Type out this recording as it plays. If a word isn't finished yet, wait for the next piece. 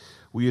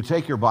Will you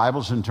take your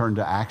Bibles and turn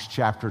to Acts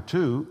chapter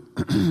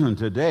 2?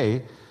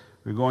 Today,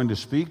 we're going to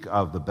speak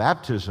of the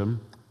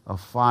baptism of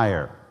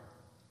fire.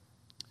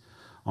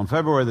 On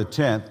February the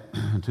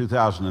 10th,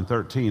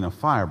 2013, a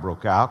fire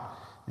broke out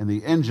in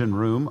the engine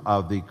room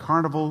of the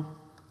Carnival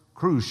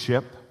cruise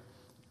ship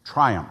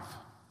Triumph.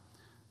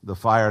 The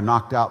fire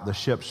knocked out the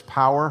ship's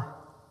power,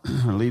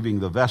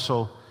 leaving the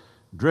vessel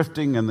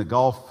drifting in the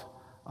Gulf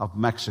of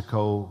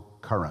Mexico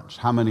currents.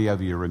 How many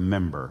of you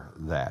remember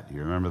that?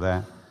 You remember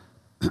that?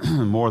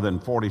 More than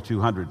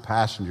 4,200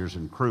 passengers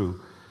and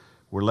crew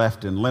were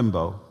left in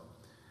limbo.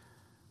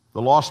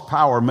 The lost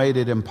power made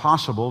it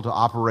impossible to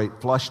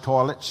operate flush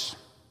toilets,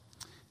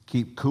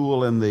 keep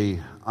cool in the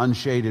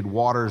unshaded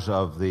waters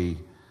of the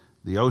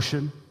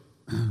ocean,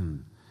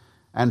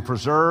 and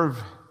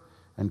preserve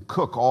and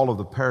cook all of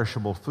the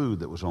perishable food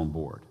that was on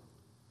board.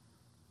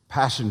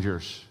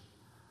 Passengers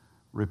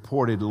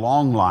reported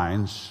long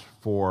lines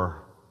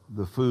for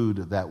the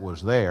food that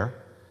was there.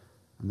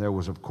 And there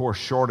was, of course,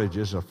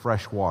 shortages of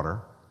fresh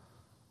water.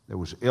 There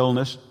was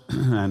illness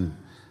and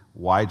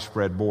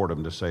widespread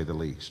boredom, to say the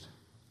least.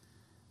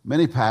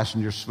 Many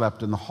passengers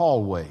slept in the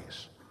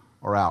hallways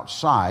or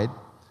outside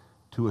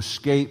to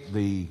escape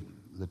the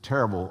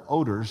terrible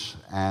odors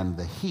and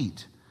the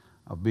heat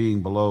of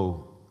being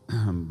below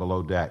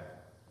deck.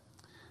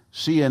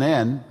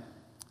 CNN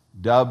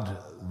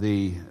dubbed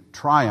the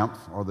Triumph,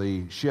 or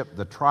the ship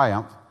the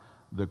Triumph,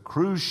 the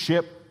cruise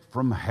ship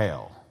from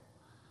hell.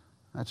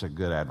 That's a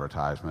good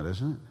advertisement,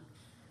 isn't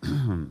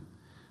it?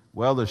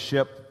 Well, the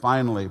ship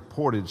finally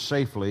ported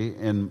safely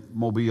in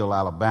Mobile,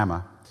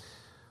 Alabama.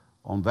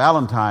 On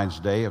Valentine's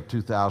Day of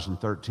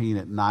 2013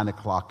 at 9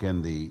 o'clock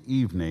in the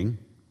evening,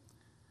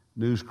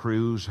 news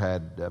crews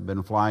had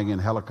been flying in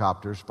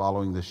helicopters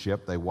following the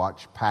ship. They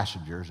watched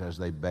passengers as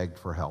they begged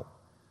for help.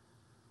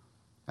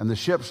 And the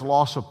ship's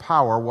loss of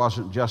power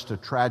wasn't just a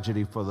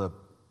tragedy for the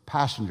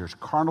passengers.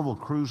 Carnival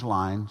Cruise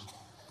Lines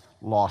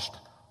lost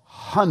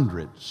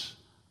hundreds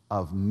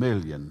of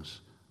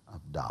millions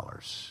of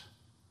dollars.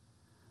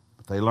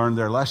 But they learned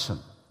their lesson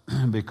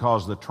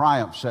because the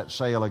Triumph set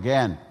sail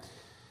again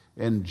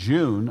in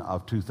June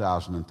of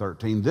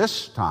 2013,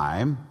 this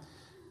time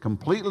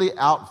completely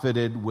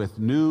outfitted with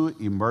new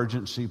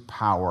emergency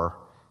power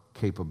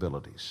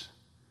capabilities.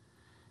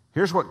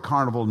 Here's what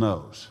Carnival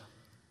knows.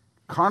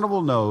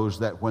 Carnival knows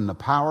that when the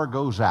power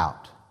goes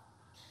out,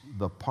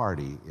 the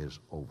party is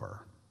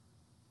over.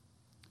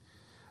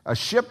 A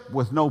ship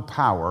with no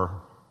power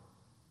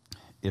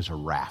is a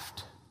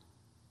raft.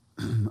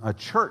 A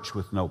church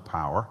with no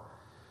power,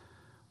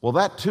 well,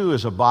 that too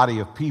is a body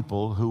of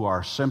people who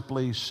are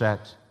simply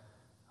set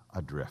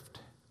adrift.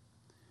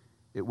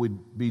 It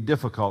would be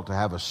difficult to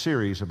have a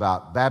series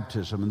about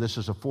baptism, and this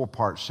is a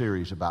 4-part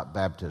series about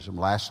baptism.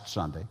 Last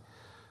Sunday,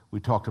 we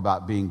talked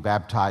about being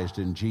baptized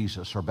in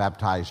Jesus, or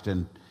baptized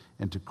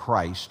into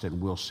Christ, and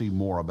we'll see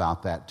more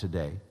about that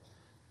today.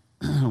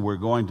 We're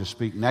going to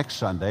speak next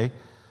Sunday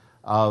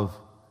of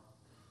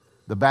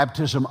the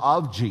baptism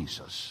of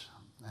Jesus.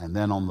 And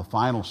then on the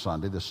final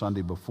Sunday, the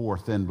Sunday before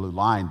Thin Blue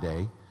Line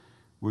Day,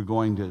 we're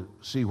going to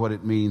see what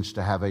it means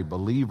to have a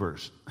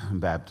believer's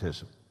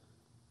baptism.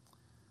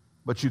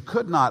 But you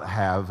could not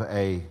have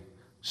a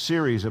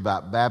series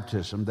about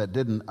baptism that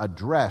didn't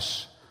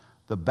address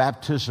the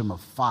baptism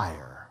of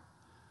fire,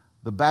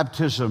 the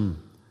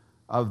baptism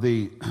of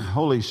the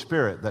Holy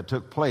Spirit that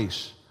took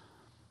place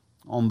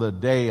on the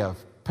day of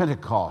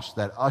Pentecost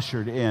that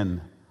ushered in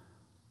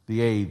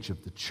the age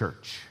of the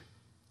church.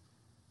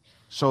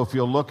 So if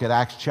you'll look at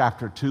Acts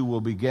chapter 2,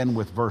 we'll begin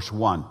with verse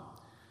 1.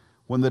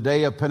 When the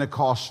day of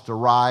Pentecost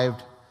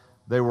arrived,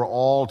 they were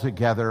all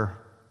together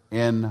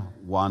in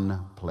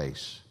one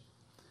place.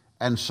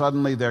 And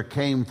suddenly there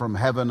came from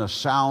heaven a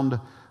sound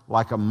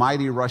like a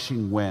mighty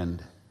rushing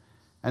wind,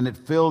 and it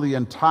filled the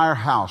entire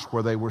house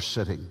where they were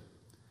sitting.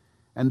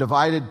 And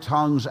divided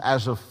tongues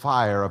as of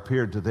fire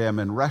appeared to them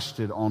and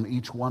rested on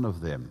each one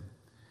of them.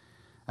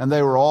 And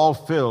they were all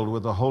filled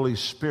with the Holy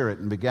Spirit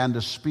and began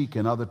to speak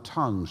in other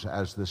tongues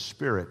as the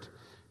Spirit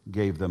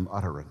gave them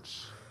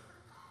utterance.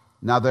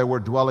 Now there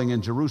were dwelling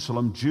in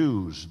Jerusalem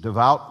Jews,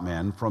 devout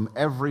men from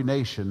every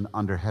nation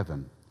under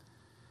heaven.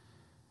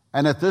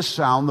 And at this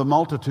sound the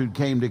multitude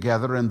came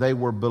together, and they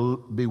were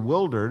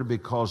bewildered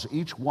because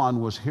each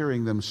one was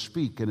hearing them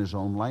speak in his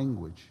own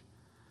language.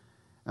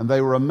 And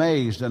they were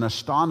amazed and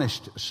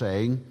astonished,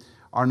 saying,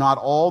 "Are not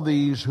all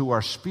these who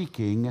are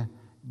speaking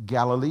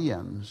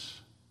Galileans?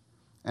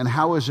 And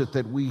how is it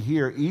that we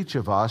hear each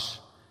of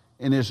us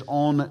in his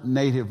own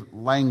native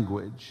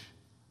language?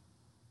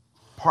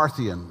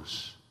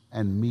 Parthians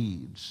and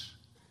Medes,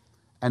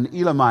 and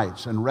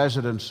Elamites and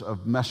residents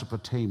of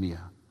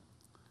Mesopotamia,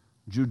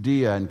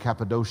 Judea and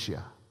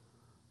Cappadocia,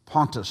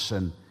 Pontus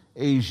and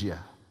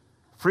Asia,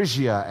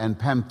 Phrygia and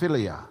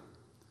Pamphylia,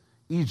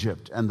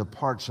 Egypt and the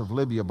parts of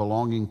Libya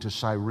belonging to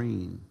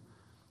Cyrene,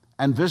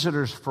 and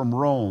visitors from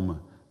Rome,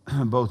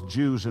 both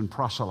Jews and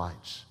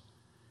proselytes,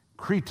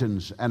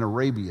 Cretans and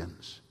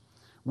Arabians.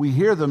 We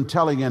hear them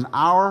telling in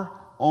our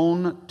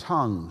own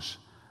tongues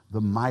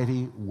the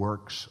mighty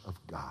works of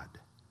God."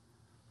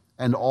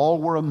 And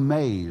all were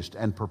amazed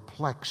and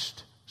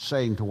perplexed,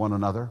 saying to one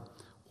another,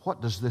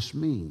 "What does this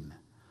mean?"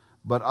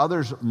 But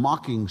others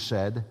mocking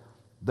said,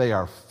 "They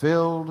are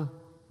filled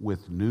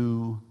with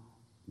new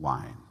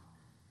wine."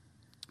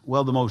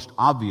 Well, the most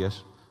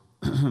obvious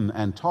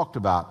and talked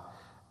about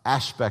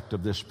aspect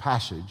of this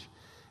passage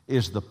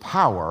is the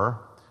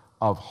power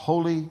of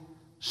Holy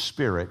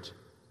Spirit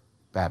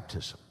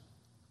baptism.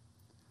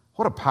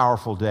 What a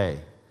powerful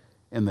day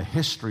in the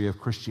history of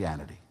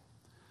Christianity.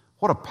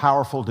 What a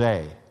powerful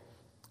day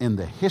in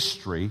the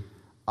history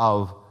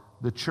of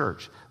the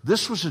church.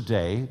 This was a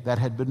day that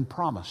had been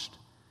promised.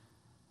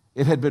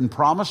 It had been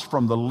promised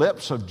from the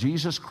lips of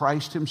Jesus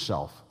Christ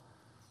himself.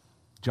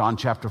 John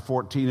chapter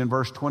 14 and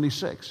verse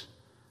 26.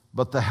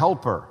 But the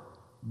Helper,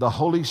 the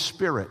Holy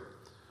Spirit,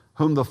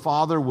 whom the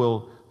Father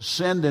will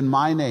send in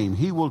my name,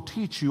 he will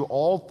teach you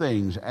all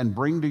things and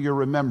bring to your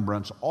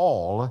remembrance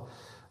all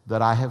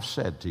that I have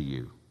said to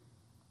you.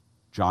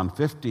 John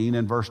 15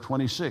 and verse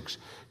 26,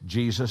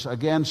 Jesus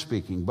again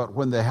speaking, but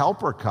when the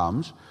Helper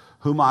comes,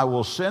 whom I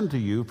will send to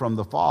you from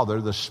the Father,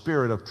 the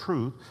Spirit of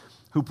truth,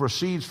 who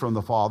proceeds from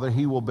the Father,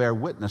 he will bear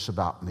witness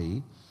about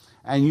me,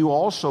 and you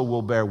also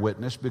will bear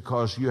witness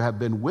because you have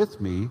been with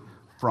me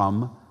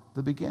from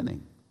the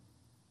beginning.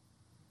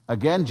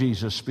 Again,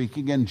 Jesus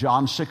speaking in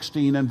John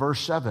 16 and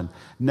verse 7,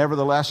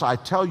 nevertheless, I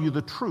tell you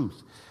the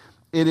truth.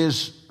 It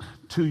is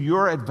to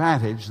your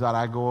advantage that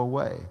I go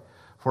away.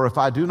 For if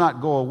I do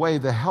not go away,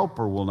 the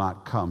Helper will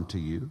not come to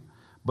you.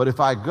 But if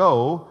I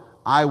go,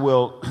 I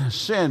will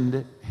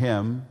send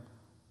him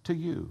to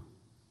you.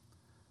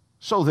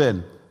 So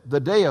then,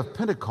 the day of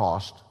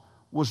Pentecost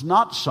was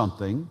not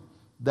something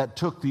that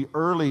took the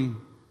early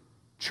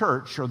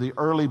church or the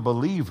early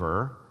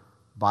believer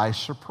by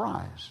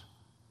surprise.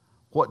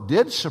 What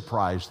did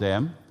surprise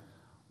them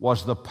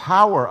was the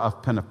power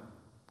of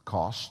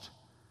Pentecost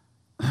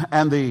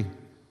and the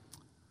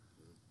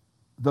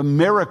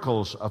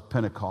miracles of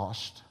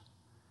Pentecost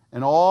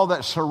and all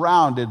that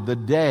surrounded the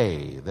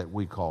day that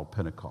we call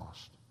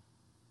Pentecost.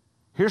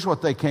 Here's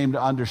what they came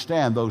to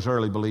understand, those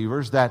early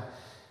believers, that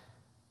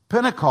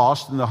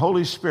Pentecost and the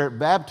Holy Spirit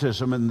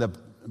baptism and the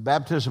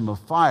baptism of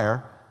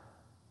fire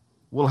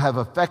will have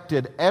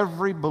affected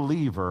every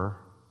believer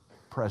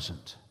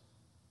present.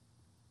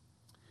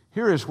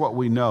 Here is what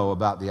we know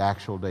about the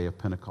actual day of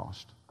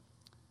Pentecost.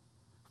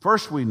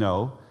 First, we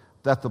know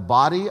that the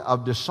body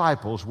of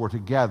disciples were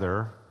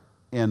together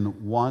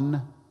in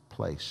one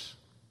place.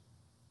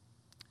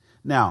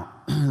 Now,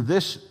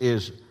 this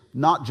is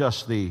not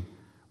just the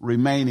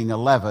remaining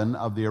 11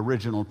 of the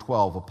original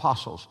 12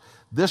 apostles.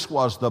 This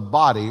was the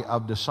body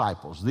of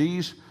disciples.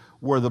 These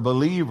were the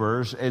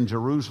believers in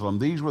Jerusalem.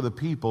 These were the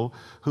people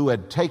who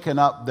had taken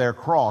up their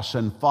cross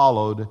and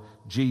followed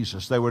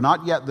Jesus. They were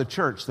not yet the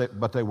church,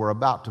 but they were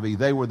about to be.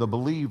 They were the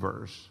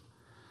believers.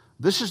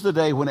 This is the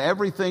day when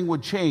everything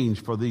would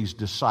change for these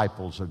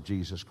disciples of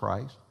Jesus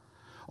Christ.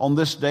 On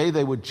this day,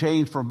 they would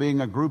change from being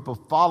a group of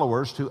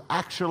followers to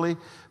actually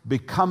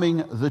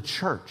becoming the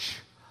church,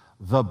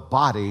 the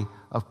body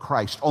of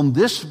Christ. On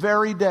this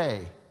very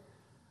day,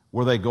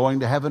 were they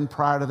going to heaven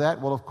prior to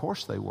that? Well, of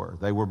course they were.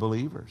 They were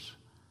believers.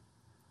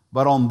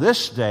 But on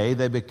this day,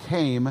 they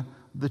became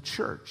the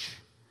church.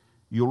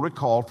 You'll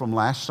recall from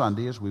last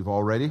Sunday, as we've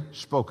already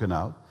spoken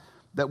of,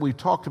 that we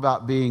talked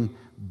about being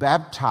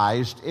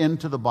baptized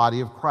into the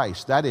body of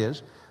Christ. That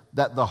is,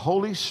 that the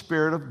Holy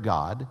Spirit of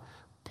God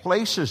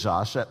places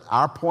us at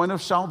our point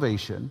of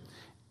salvation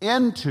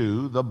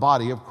into the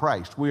body of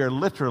Christ. We are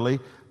literally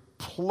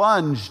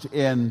plunged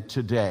in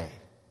today.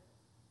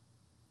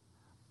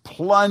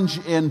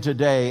 Plunge in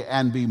today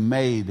and be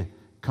made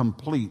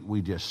complete,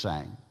 we just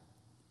sang.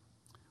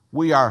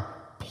 We are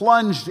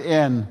plunged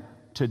in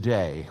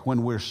today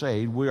when we're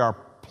saved. We are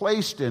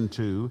placed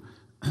into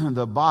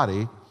the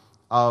body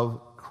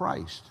of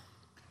Christ.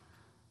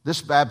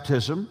 This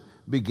baptism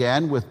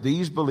began with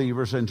these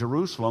believers in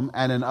Jerusalem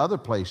and in other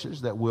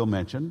places that we'll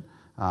mention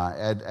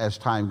as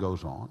time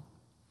goes on.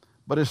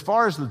 But as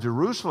far as the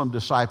Jerusalem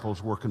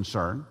disciples were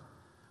concerned,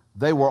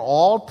 they were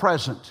all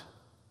present.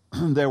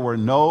 There were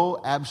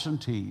no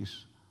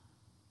absentees.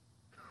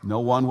 No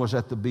one was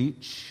at the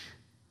beach.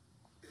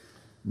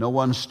 No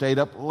one stayed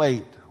up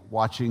late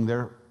watching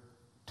their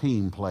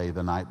team play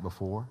the night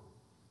before.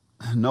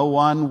 No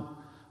one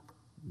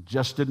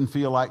just didn't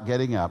feel like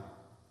getting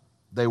up.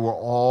 They were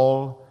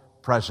all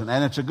present.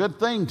 And it's a good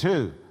thing,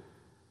 too,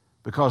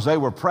 because they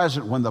were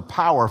present when the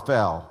power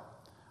fell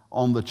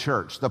on the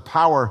church. The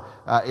power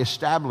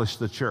established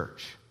the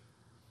church.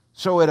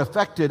 So it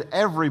affected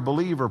every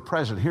believer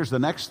present. Here's the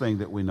next thing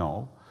that we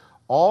know.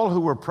 All who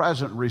were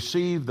present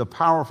received the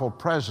powerful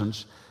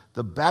presence,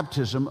 the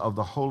baptism of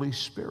the Holy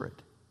Spirit.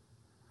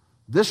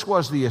 This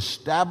was the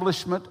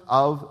establishment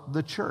of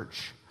the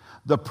church.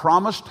 The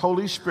promised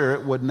Holy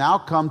Spirit would now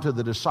come to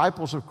the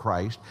disciples of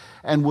Christ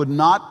and would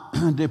not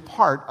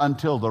depart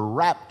until the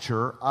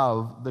rapture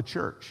of the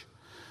church.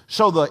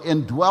 So the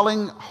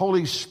indwelling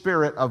Holy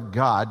Spirit of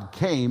God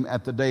came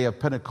at the day of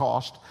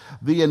Pentecost.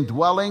 The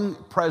indwelling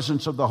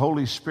presence of the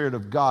Holy Spirit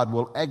of God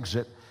will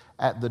exit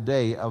at the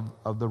day of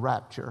the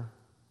rapture.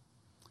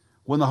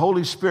 When the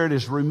Holy Spirit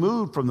is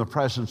removed from the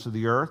presence of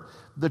the earth,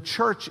 the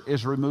church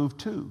is removed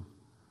too,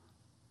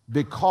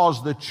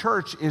 because the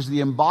church is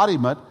the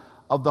embodiment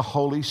of the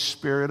Holy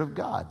Spirit of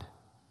God.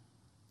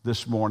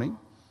 This morning,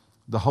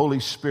 the Holy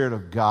Spirit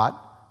of God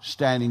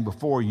standing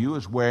before you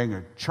is wearing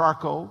a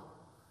charcoal,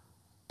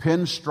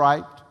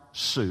 pinstriped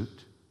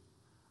suit,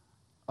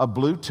 a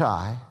blue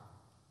tie,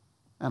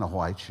 and a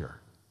white shirt.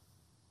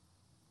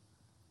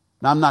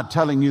 Now, I'm not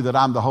telling you that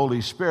I'm the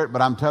Holy Spirit,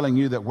 but I'm telling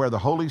you that where the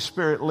Holy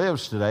Spirit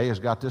lives today has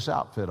got this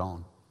outfit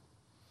on.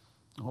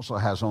 Also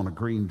has on a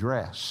green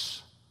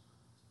dress.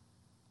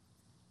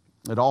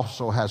 It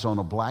also has on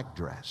a black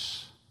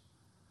dress.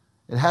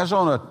 It has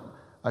on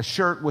a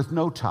shirt with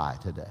no tie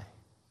today.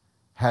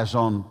 Has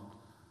on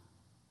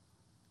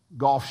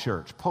golf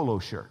shirts, polo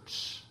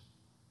shirts.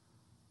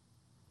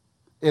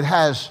 It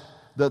has,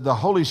 the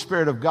Holy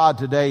Spirit of God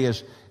today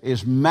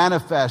is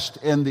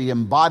manifest in the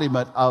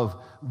embodiment of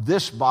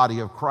this body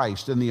of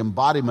Christ, in the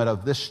embodiment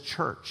of this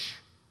church.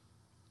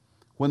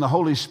 When the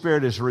Holy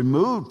Spirit is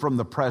removed from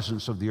the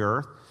presence of the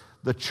earth,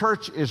 the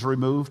church is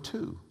removed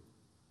too.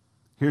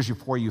 Here's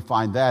where you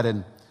find that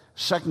in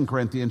 2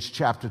 Corinthians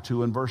chapter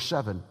 2 and verse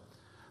 7.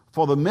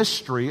 For the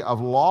mystery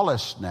of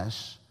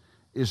lawlessness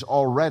is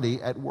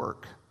already at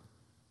work.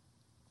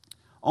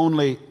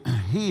 Only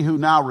he who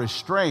now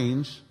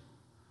restrains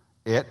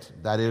it,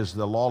 that is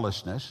the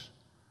lawlessness,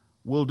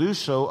 will do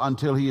so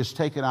until he is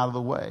taken out of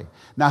the way.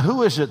 Now,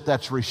 who is it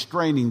that's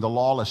restraining the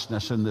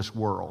lawlessness in this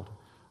world?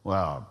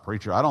 Well,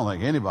 preacher, I don't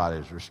think anybody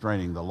is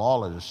restraining the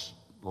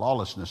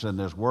lawlessness in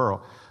this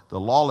world. The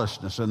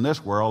lawlessness in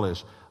this world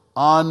is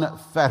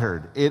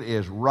unfettered. It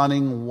is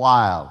running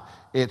wild.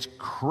 It's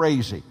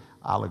crazy.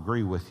 I'll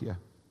agree with you.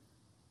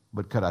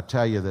 But could I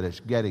tell you that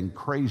it's getting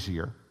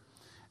crazier?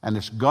 And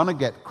it's going to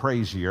get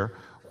crazier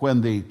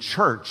when the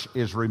church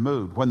is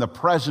removed, when the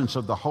presence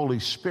of the Holy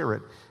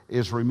Spirit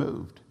is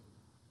removed.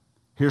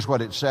 Here's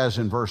what it says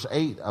in verse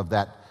 8 of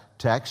that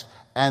text.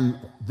 And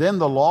then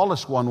the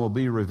lawless one will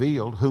be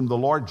revealed, whom the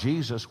Lord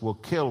Jesus will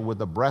kill with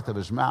the breath of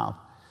his mouth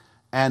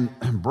and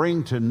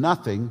bring to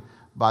nothing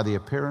by the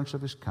appearance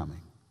of his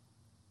coming.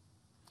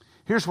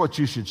 Here's what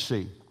you should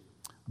see.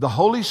 The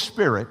Holy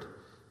Spirit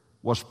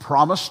was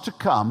promised to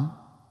come,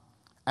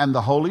 and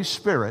the Holy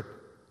Spirit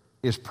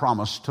is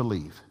promised to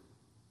leave.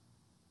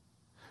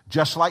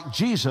 Just like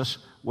Jesus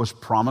was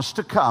promised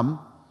to come,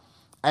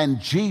 and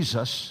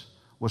Jesus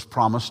was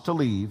promised to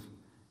leave,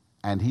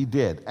 and he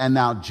did. And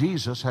now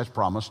Jesus has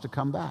promised to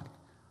come back.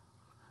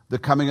 The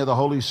coming of the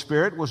Holy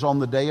Spirit was on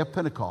the day of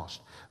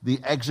Pentecost. The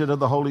exit of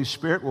the Holy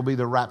Spirit will be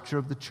the rapture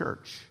of the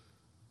church.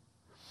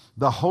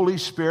 The Holy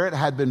Spirit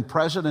had been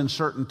present in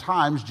certain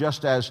times,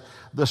 just as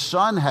the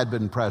Son had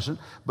been present,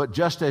 but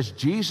just as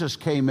Jesus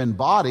came in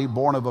body,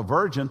 born of a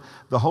virgin,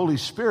 the Holy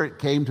Spirit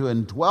came to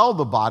indwell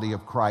the body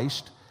of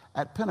Christ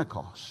at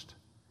Pentecost.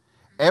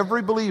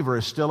 Every believer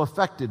is still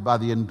affected by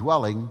the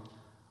indwelling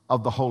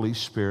of the Holy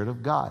Spirit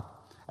of God.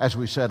 As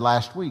we said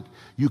last week,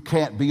 you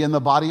can't be in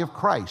the body of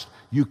Christ.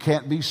 You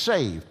can't be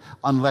saved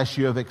unless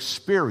you have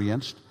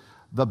experienced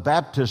the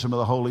baptism of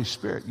the Holy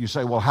Spirit. You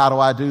say, well, how do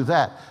I do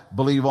that?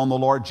 Believe on the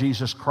Lord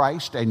Jesus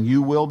Christ and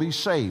you will be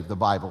saved, the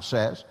Bible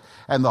says.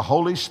 And the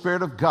Holy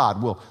Spirit of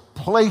God will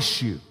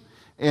place you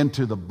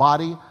into the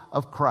body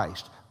of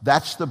Christ.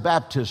 That's the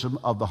baptism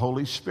of the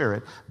Holy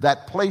Spirit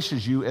that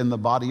places you in the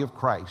body of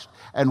Christ.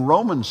 And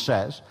Romans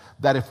says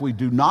that if we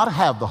do not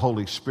have the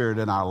Holy Spirit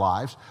in our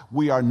lives,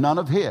 we are none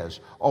of his,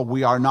 or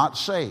we are not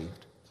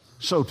saved.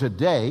 So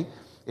today,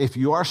 if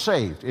you are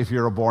saved, if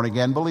you're a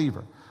born-again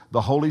believer,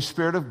 the Holy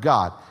Spirit of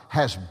God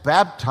has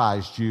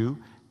baptized you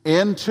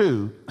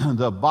into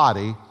the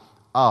body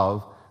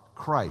of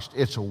Christ.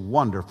 It's a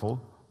wonderful,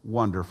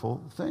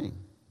 wonderful thing.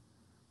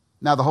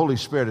 Now, the Holy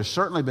Spirit has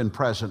certainly been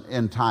present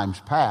in times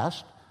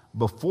past,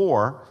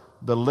 before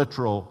the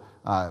literal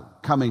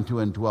coming to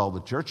indwell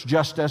the church,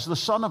 just as the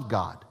Son of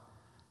God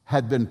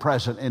had been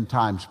present in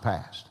times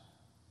past.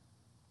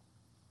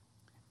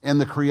 In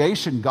the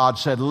creation, God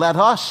said, let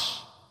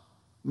us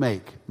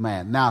make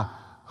man. Now,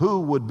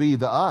 who would be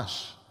the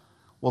us?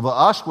 Well, the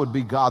us would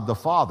be God the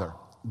Father,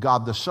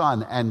 God the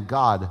Son, and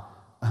God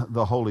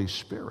the Holy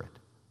Spirit.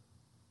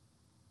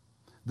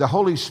 The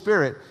Holy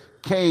Spirit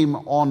came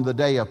on the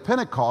day of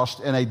Pentecost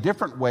in a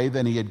different way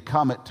than he had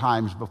come at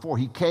times before.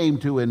 He came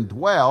to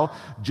indwell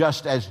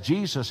just as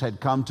Jesus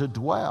had come to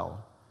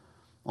dwell.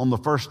 On the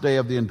first day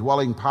of the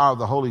indwelling power of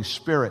the Holy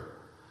Spirit,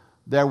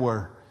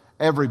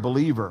 every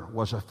believer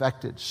was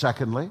affected.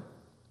 Secondly,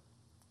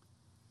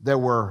 there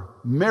were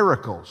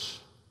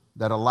miracles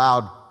that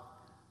allowed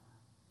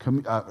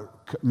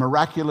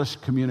miraculous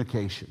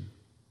communication.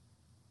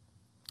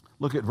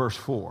 Look at verse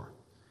 4.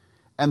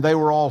 And they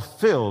were all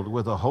filled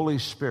with the Holy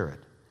Spirit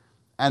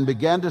and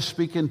began to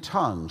speak in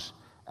tongues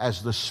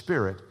as the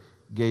Spirit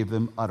gave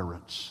them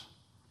utterance.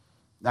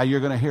 Now you're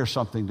going to hear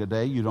something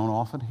today you don't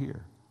often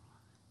hear.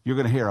 You're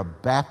going to hear a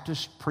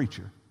Baptist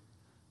preacher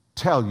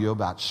tell you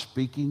about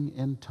speaking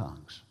in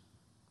tongues.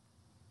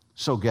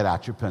 So get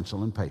out your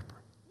pencil and paper.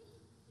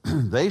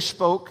 They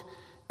spoke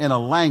in a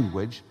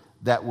language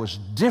that was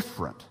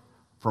different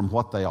from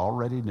what they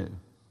already knew.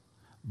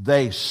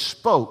 They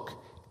spoke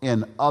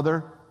in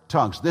other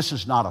tongues. This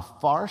is not a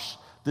farce.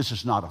 This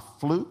is not a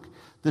fluke.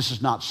 This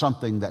is not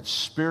something that's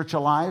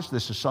spiritualized.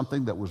 This is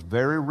something that was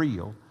very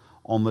real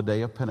on the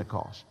day of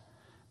Pentecost.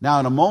 Now,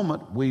 in a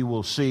moment, we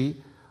will see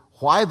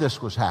why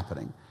this was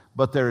happening,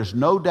 but there is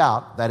no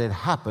doubt that it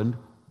happened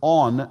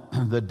on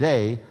the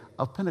day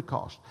of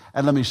Pentecost.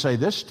 And let me say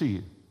this to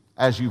you,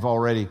 as you've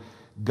already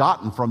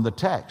gotten from the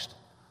text.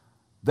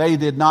 They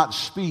did not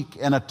speak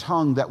in a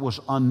tongue that was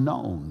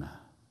unknown.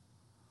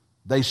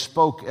 They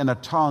spoke in a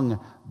tongue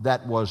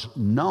that was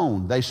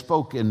known. They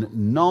spoke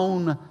in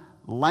known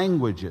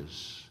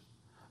languages.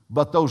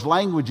 But those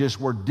languages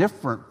were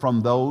different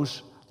from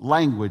those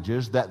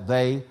languages that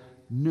they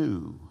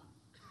knew.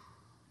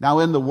 Now,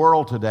 in the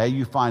world today,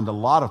 you find a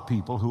lot of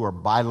people who are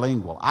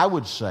bilingual. I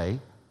would say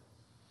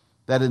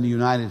that in the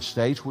United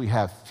States, we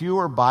have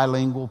fewer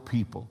bilingual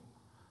people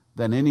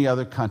than any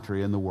other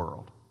country in the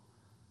world.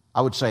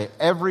 I would say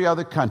every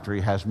other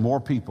country has more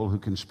people who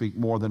can speak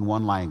more than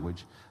one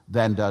language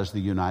than does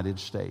the United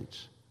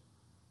States.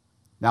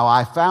 Now,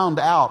 I found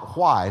out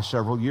why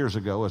several years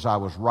ago as I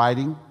was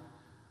riding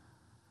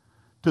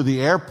to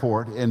the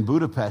airport in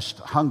Budapest,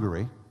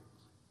 Hungary,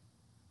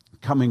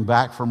 coming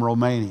back from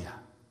Romania.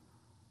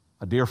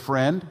 A dear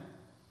friend,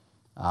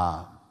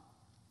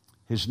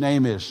 his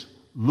name is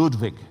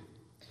Ludwig.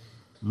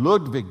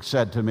 Ludwig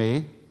said to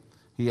me,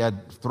 he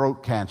had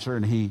throat cancer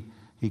and he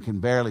can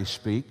barely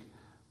speak,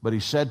 but he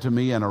said to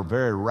me in a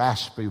very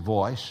raspy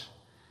voice,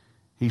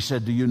 he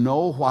said, "Do you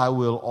know why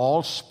we'll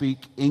all speak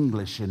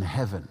English in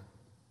heaven?"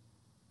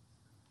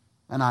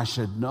 And I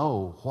said,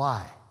 "No,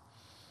 why?"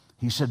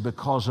 He said,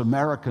 "Because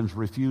Americans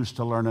refuse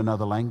to learn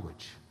another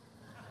language."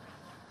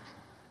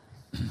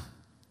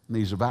 And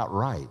he's about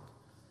right.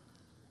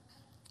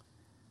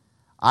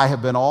 I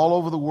have been all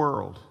over the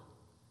world,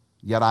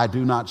 yet I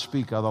do not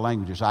speak other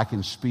languages. I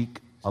can speak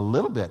a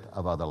little bit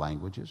of other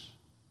languages.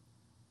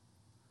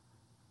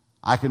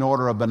 I can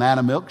order a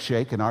banana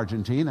milkshake in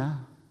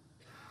Argentina.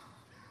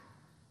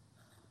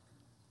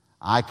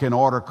 I can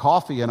order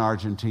coffee in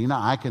Argentina.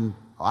 I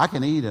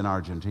can eat in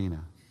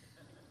Argentina.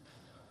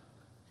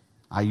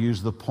 I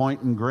use the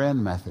point and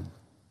grin method.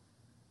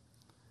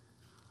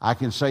 I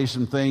can say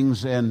some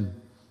things in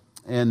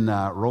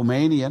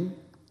Romanian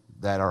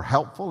that are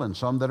helpful and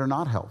some that are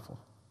not helpful.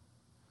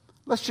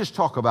 Let's just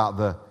talk about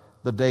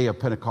the day of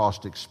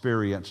Pentecost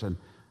experience and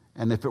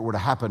if it were to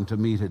happen to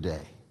me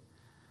today.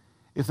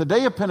 If the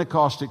day of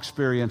Pentecost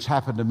experience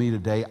happened to me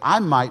today, I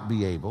might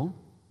be able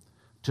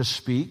to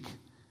speak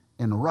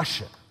in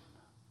Russian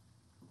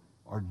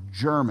or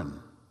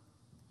German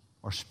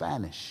or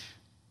Spanish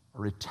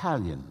or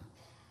Italian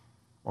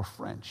or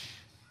French.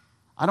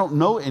 I don't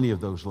know any of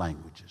those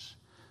languages.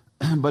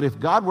 But if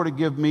God were to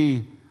give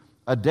me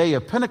a day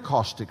of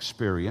Pentecost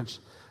experience,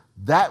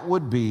 that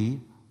would be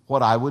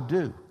what I would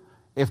do.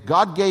 If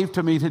God gave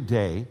to me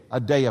today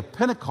a day of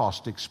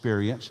Pentecost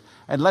experience,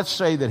 and let's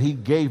say that He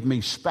gave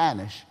me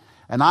Spanish,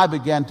 and I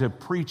began to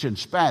preach in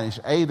Spanish,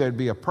 A, there'd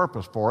be a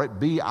purpose for it.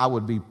 B, I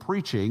would be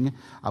preaching.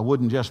 I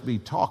wouldn't just be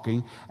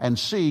talking. And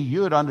C,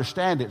 you would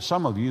understand it,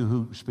 some of you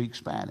who speak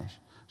Spanish.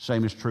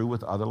 Same is true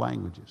with other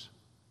languages.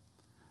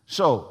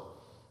 So,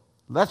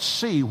 let's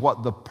see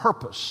what the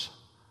purpose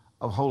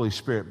of Holy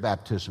Spirit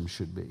baptism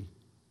should be.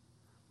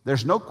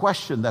 There's no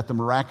question that the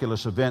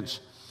miraculous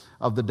events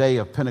of the day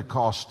of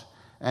Pentecost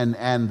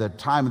and the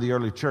time of the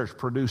early church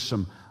produced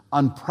some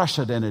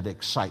unprecedented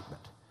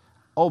excitement.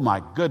 Oh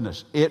my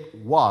goodness, it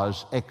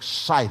was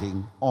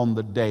exciting on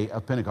the day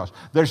of Pentecost.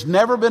 There's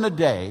never been a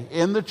day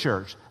in the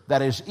church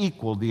that has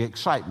equaled the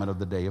excitement of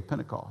the day of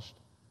Pentecost.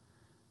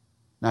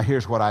 Now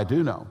here's what I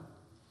do know.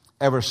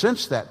 Ever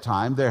since that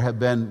time, there have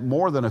been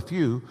more than a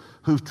few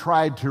who've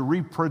tried to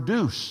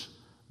reproduce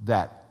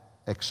that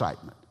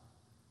excitement.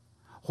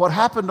 What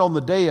happened on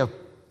the day of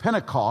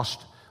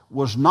Pentecost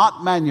was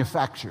not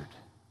manufactured.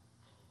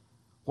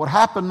 What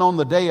happened on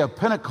the day of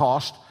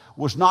Pentecost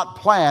was not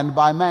planned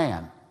by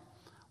man.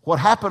 What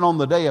happened on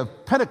the day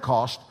of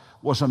Pentecost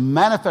was a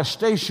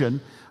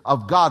manifestation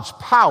of God's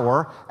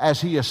power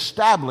as He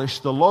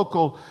established the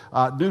local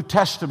New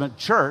Testament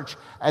church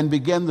and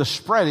began the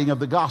spreading of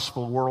the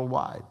gospel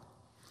worldwide.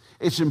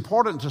 It's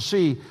important to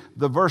see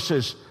the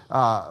verses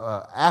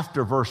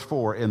after verse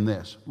 4 in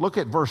this. Look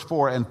at verse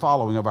 4 and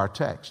following of our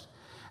text.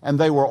 And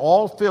they were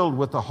all filled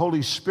with the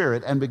Holy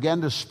Spirit and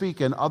began to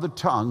speak in other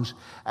tongues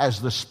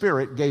as the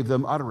Spirit gave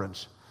them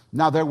utterance.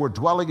 Now there were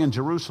dwelling in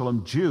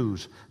Jerusalem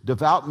Jews,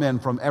 devout men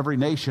from every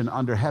nation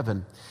under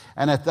heaven.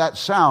 And at that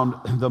sound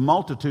the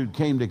multitude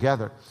came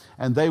together,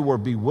 and they were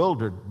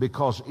bewildered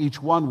because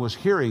each one was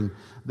hearing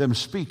them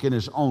speak in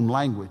his own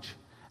language.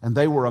 And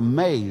they were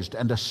amazed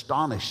and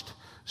astonished,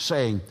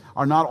 saying,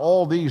 "Are not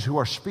all these who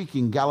are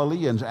speaking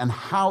Galileans? And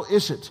how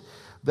is it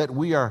that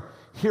we are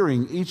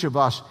hearing each of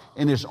us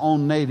in his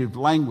own native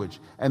language?"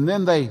 And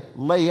then they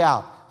lay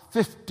out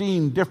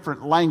 15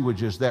 different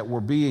languages that were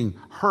being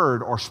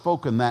heard or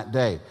spoken that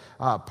day.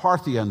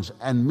 Parthians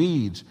and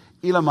Medes,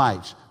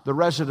 Elamites, the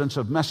residents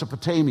of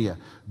Mesopotamia,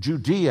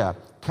 Judea,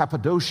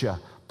 Cappadocia,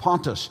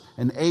 Pontus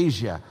and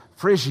Asia,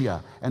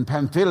 Phrygia and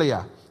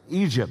Pamphylia,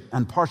 Egypt,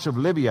 and parts of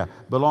Libya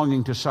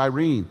belonging to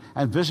Cyrene,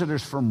 and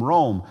visitors from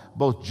Rome,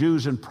 both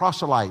Jews and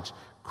proselytes,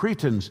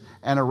 Cretans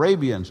and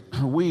Arabians.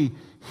 We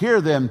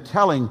hear them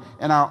telling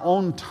in our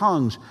own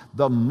tongues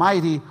the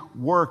mighty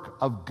work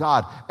of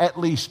God. At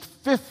least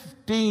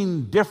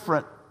 15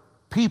 different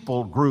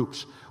people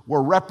groups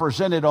were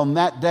represented on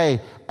that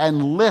day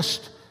and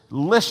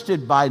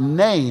listed by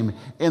name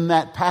in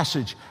that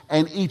passage,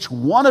 and each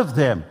one of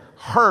them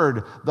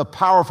heard the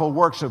powerful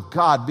works of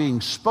God being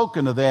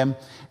spoken to them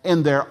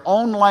in their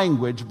own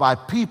language by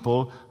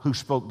people who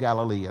spoke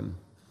Galilean.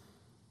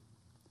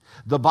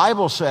 The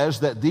Bible says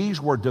that these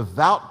were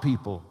devout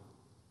people,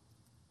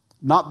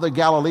 not the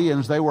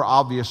Galileans. They were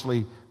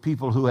obviously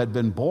people who had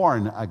been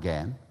born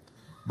again,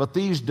 but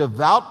these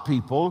devout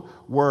people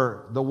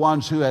were the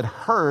ones who had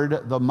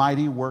heard the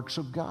mighty works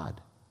of God.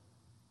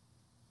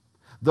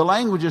 The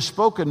languages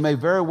spoken may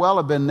very well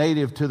have been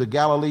native to the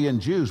Galilean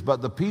Jews,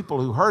 but the people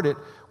who heard it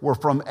were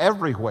from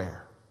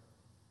everywhere.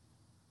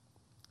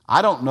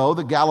 I don't know,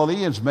 the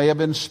Galileans may have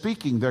been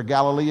speaking their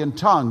Galilean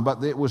tongue,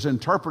 but it was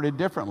interpreted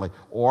differently.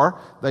 Or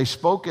they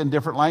spoke in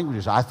different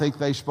languages. I think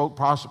they spoke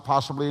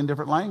possibly in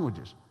different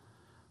languages.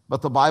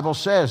 But the Bible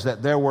says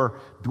that there were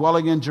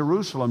dwelling in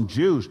Jerusalem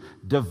Jews,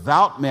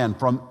 devout men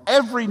from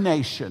every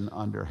nation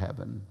under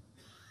heaven.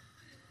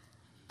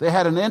 They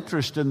had an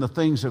interest in the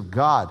things of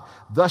God,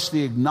 thus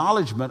the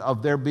acknowledgement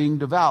of their being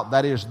devout,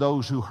 that is,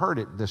 those who heard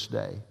it this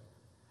day.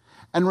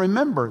 And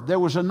remember, there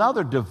was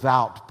another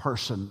devout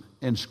person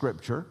in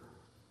Scripture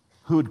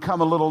who had come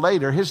a little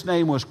later. His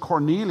name was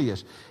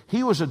Cornelius.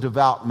 He was a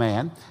devout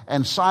man,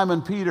 and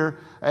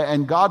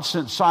God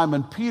sent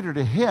Simon Peter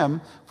to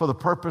him for the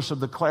purpose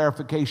of the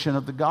clarification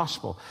of the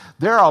gospel.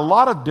 There are a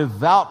lot of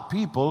devout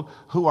people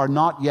who are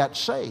not yet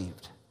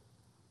saved.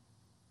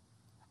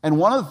 And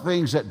one of the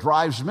things that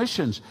drives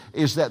missions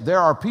is that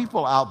there are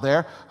people out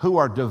there who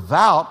are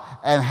devout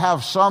and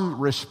have some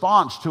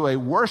response to a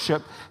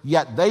worship,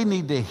 yet they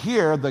need to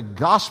hear the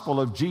gospel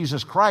of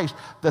Jesus Christ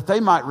that they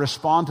might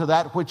respond to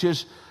that which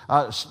is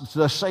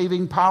the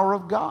saving power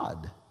of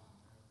God.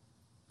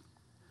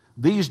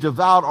 These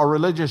devout or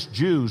religious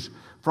Jews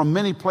from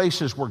many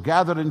places were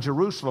gathered in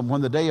Jerusalem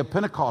when the day of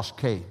Pentecost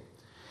came.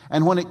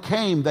 And when it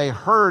came, they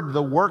heard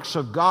the works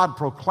of God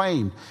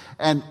proclaimed,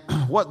 and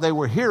what they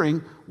were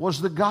hearing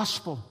was the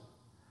gospel.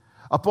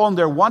 Upon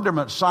their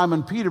wonderment,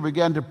 Simon Peter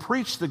began to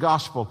preach the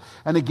gospel.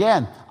 And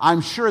again,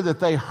 I'm sure that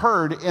they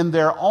heard in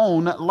their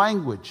own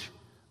language.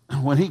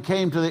 When he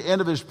came to the end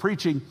of his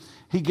preaching,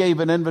 he gave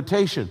an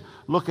invitation.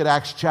 Look at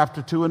Acts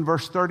chapter 2 and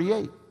verse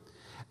 38.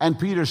 And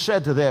Peter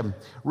said to them,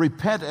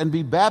 "Repent and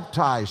be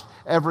baptized,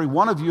 every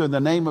one of you, in the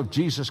name of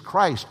Jesus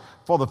Christ,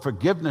 for the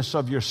forgiveness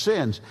of your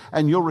sins,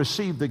 and you'll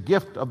receive the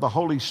gift of the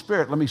Holy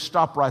Spirit." Let me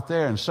stop right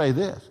there and say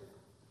this.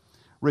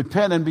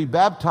 Repent and be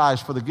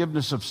baptized for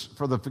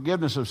the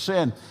forgiveness of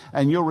sin,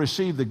 and you'll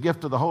receive the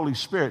gift of the Holy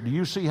Spirit. Do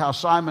you see how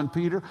Simon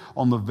Peter,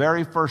 on the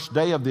very first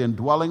day of the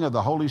indwelling of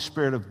the Holy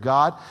Spirit of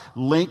God,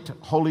 linked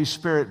Holy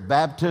Spirit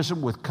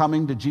baptism with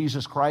coming to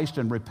Jesus Christ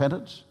and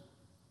repentance?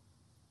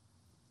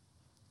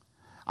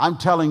 I'm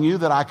telling you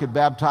that I could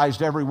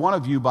baptize every one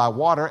of you by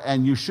water,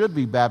 and you should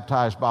be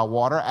baptized by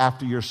water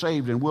after you're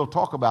saved, and we'll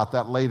talk about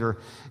that later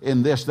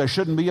in this. There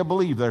shouldn't be a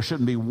believer. There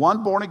shouldn't be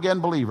one born-again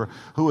believer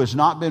who has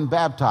not been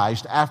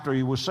baptized after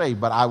he was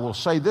saved. But I will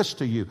say this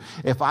to you.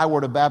 If I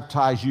were to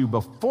baptize you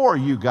before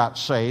you got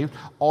saved,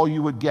 all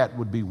you would get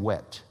would be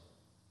wet.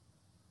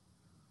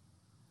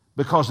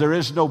 Because there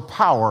is no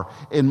power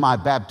in my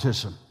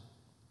baptism.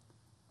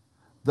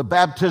 The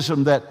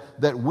baptism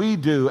that we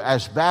do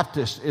as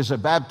Baptists is a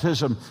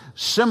baptism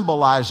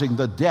symbolizing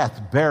the death,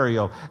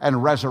 burial,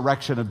 and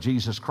resurrection of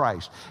Jesus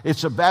Christ.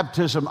 It's a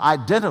baptism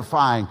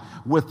identifying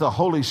with the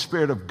Holy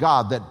Spirit of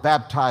God that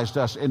baptized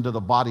us into the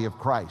body of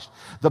Christ.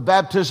 The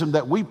baptism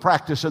that we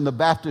practice in the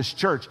Baptist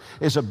church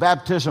is a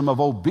baptism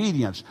of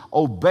obedience,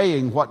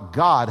 obeying what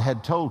God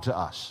had told to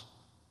us.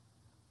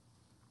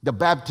 The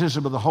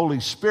baptism of the Holy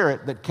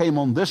Spirit that came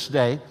on this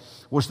day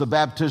was the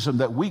baptism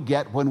that we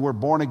get when we're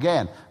born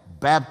again,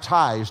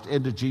 baptized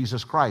into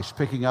Jesus Christ,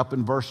 picking up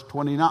in verse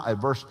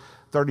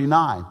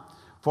 39.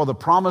 For the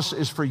promise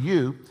is for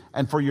you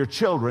and for your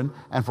children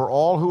and for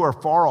all who are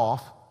far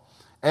off,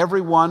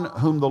 everyone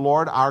whom the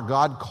Lord our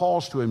God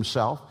calls to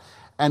himself.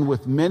 And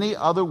with many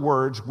other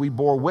words he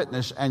bore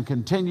witness and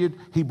continued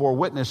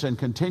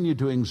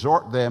to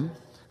exhort them,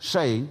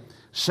 saying,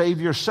 save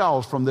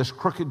yourselves from this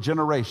crooked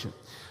generation.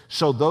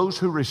 So those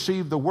who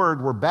received the word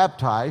were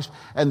baptized,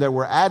 and there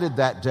were added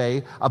that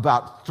day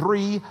about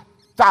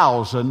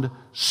 3,000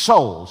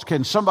 souls.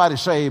 Can somebody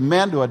say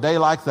amen to a day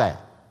like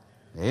that?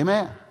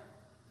 Amen.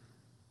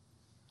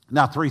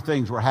 Now, three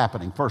things were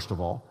happening. First of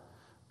all,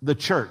 the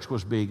church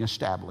was being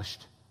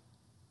established.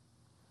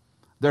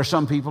 There are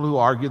some people who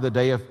argue the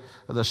day of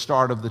the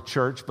start of the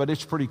church, but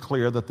it's pretty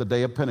clear that the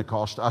day of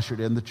Pentecost ushered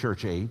in the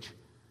church age.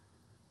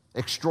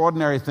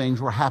 Extraordinary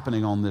things were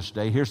happening on this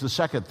day. Here's the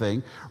second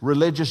thing.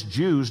 Religious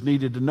Jews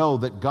needed to know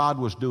that God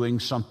was doing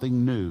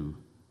something new.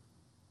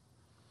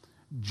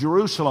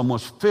 Jerusalem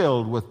was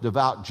filled with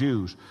devout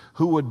Jews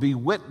who would be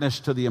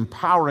witness to the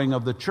empowering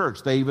of the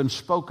church. They even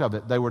spoke of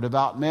it. They were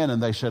devout men,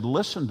 and they said,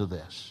 listen to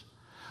this.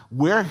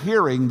 We're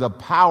hearing the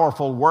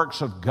powerful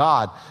works of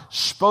God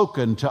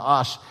spoken to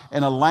us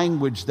in a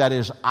language that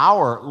is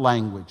our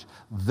language.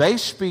 They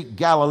speak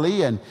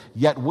Galilean,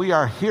 yet we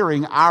are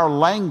hearing our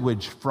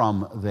language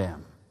from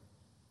them.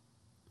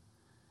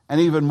 And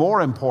even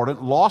more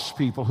important, lost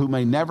people who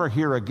may never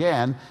hear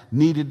again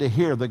needed to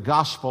hear the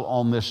gospel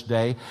on this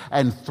day,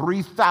 and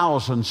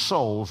 3,000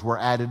 souls were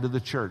added to the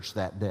church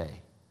that day.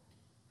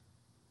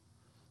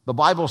 The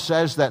Bible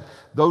says that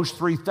those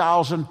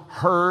 3,000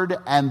 heard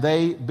and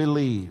they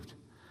believed.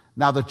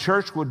 Now, the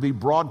church would be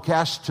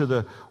broadcast to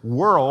the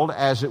world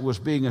as it was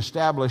being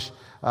established,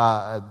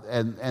 as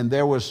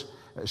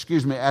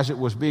it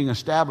was being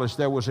established,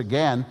 there was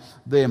again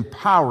the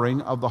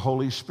empowering of the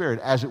Holy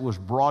Spirit as it was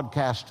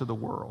broadcast to the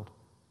world.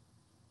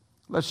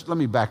 Let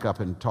me back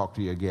up and talk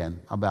to you again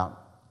about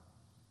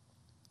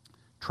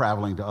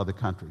traveling to other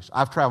countries.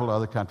 I've traveled to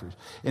other countries.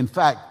 In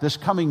fact, this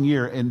coming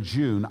year in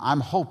June, I'm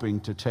hoping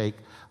to take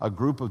a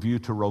group of you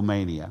to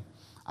Romania.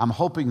 I'm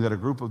hoping that a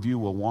group of you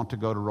will want to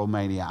go to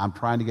Romania. I'm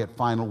trying to get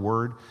final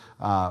word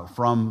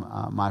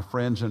from my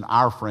friends and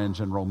our friends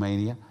in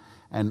Romania,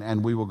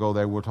 and we will go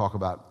there. We'll talk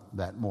about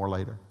that more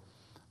later.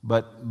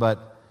 But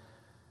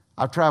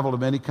I've traveled to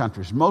many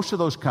countries. Most of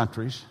those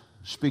countries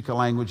speak a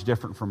language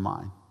different from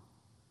mine.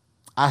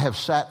 I have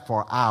sat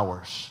for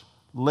hours,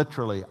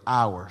 literally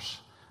hours,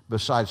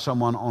 beside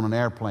someone on an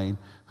airplane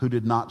who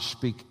did not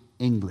speak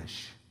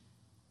English.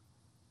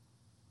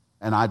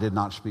 And I did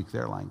not speak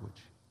their language.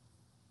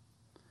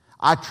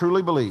 I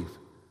truly believe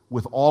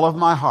with all of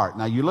my heart,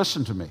 now you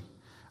listen to me,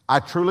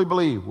 I truly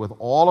believe with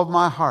all of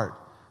my heart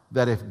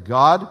that if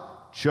God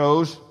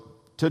chose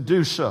to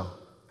do so,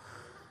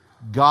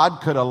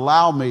 God could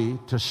allow me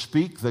to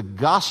speak the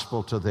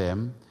gospel to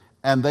them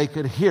and they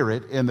could hear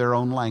it in their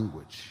own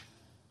language.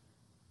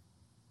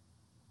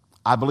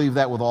 I believe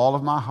that with all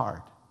of my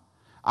heart.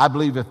 I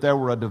believe if there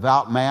were a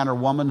devout man or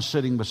woman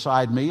sitting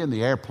beside me and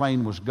the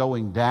airplane was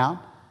going down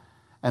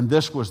and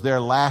this was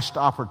their last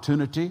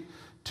opportunity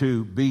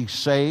to be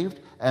saved,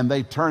 and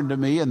they turned to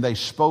me and they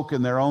spoke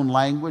in their own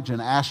language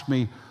and asked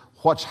me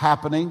what's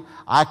happening,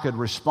 I could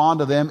respond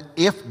to them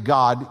if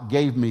God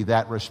gave me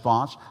that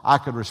response. I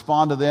could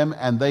respond to them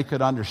and they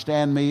could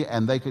understand me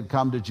and they could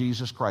come to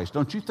Jesus Christ.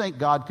 Don't you think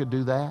God could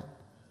do that?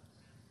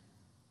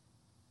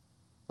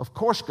 Of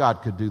course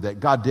God could do that.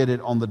 God did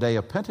it on the day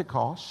of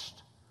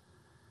Pentecost.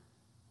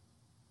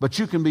 But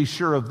you can be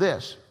sure of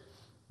this.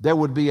 There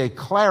would be a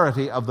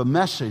clarity of the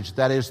message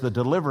that is the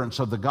deliverance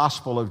of the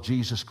gospel of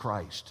Jesus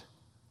Christ.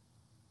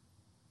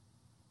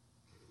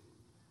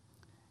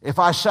 If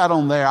I sat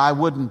on there, I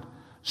wouldn't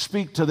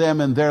speak to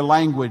them in their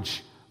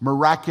language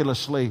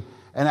miraculously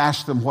and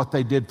ask them what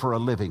they did for a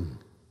living.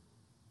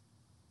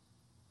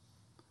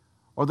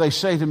 Or they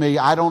say to me,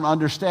 I don't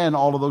understand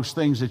all of those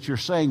things that you're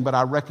saying, but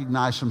I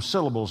recognize some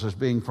syllables as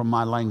being from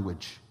my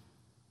language.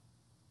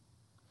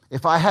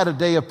 If I had a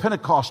day of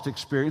Pentecost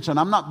experience, and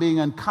I'm not being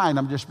unkind,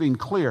 I'm just being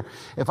clear.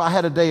 If I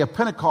had a day of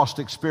Pentecost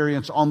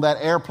experience on that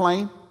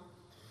airplane,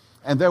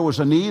 and there was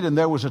a need and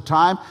there was a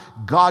time,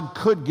 God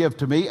could give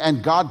to me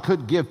and God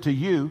could give to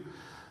you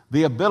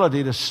the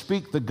ability to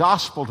speak the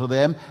gospel to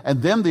them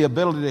and them the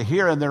ability to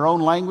hear in their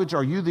own language,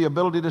 or you the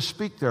ability to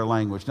speak their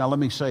language. Now let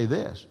me say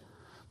this.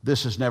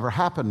 This has never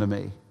happened to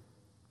me.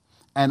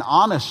 And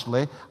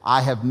honestly,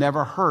 I have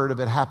never heard of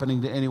it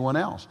happening to anyone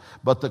else.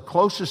 But the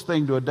closest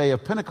thing to a day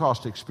of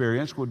Pentecost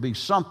experience would be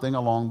something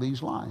along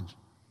these lines.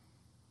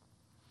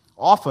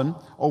 Often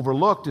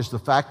overlooked is the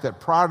fact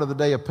that prior to the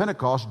day of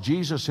Pentecost,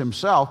 Jesus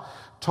himself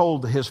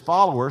told his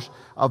followers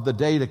of the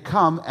day to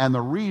come and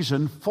the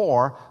reason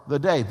for the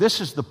day. This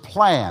is the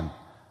plan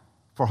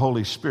for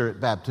Holy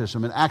Spirit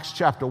baptism in Acts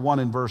chapter 1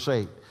 and verse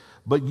 8.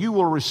 But you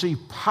will receive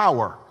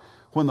power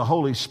when the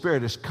Holy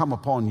Spirit has come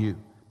upon you.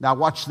 Now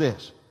watch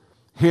this.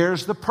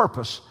 Here's the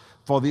purpose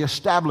for the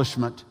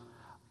establishment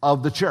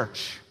of the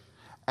church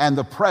and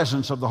the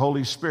presence of the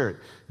Holy Spirit.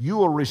 You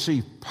will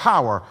receive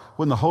power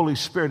when the Holy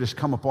Spirit has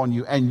come upon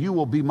you, and you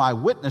will be my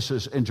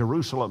witnesses in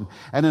Jerusalem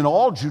and in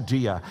all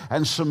Judea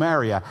and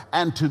Samaria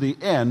and to the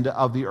end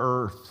of the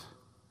earth.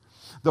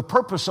 The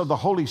purpose of the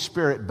Holy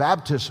Spirit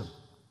baptism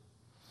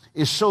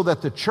is so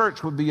that the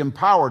church would be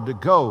empowered to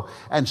go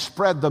and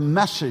spread the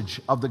message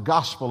of the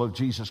gospel of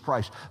Jesus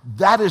Christ.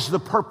 That is the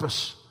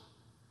purpose.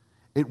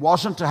 It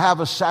wasn't to have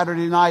a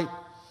Saturday night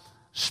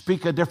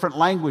speak a different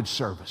language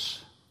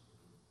service.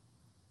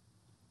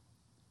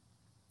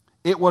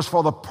 It was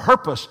for the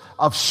purpose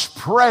of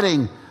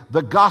spreading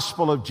the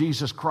gospel of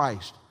Jesus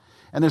Christ.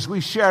 And as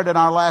we shared in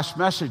our last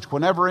message,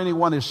 whenever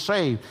anyone is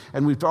saved,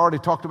 and we've already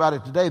talked about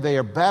it today, they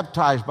are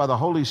baptized by the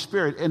Holy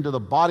Spirit into the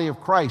body of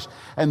Christ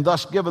and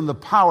thus given the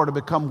power to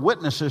become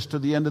witnesses to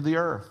the end of the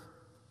earth.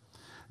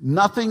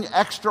 Nothing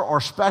extra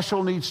or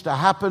special needs to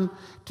happen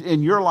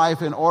in your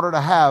life in order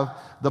to have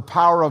the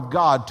power of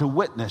God to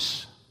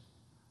witness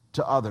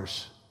to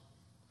others.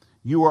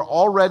 You are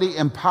already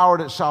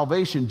empowered at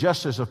salvation,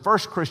 just as the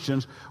first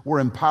Christians were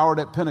empowered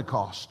at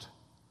Pentecost.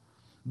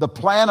 The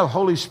plan of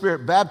Holy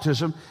Spirit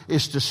baptism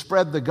is to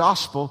spread the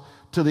gospel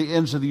to the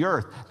ends of the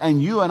earth.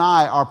 And you and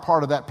I are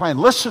part of that plan.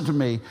 Listen to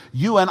me.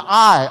 You and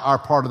I are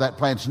part of that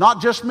plan. It's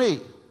not just me.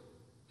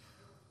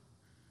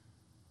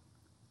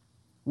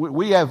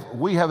 We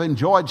have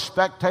enjoyed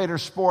spectator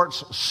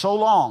sports so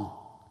long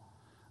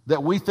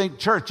that we think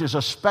church is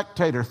a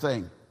spectator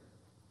thing.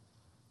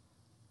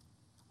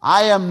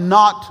 I am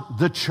not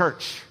the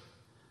church.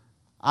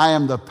 I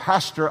am the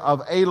pastor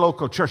of a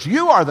local church.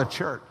 You are the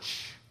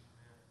church.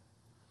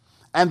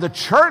 And the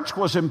church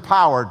was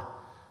empowered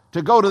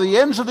to go to the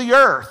ends of the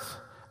earth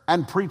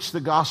and preach the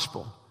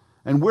gospel.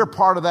 And we're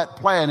part of that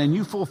plan, and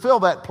you fulfill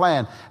that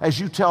plan as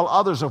you tell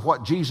others of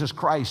what Jesus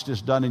Christ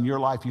has done in your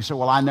life. You say,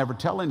 well, I never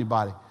tell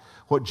anybody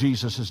what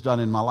Jesus has done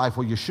in my life.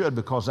 Well, you should,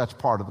 because that's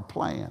part of the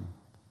plan.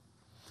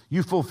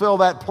 You fulfill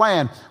that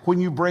plan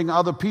when you bring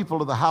other people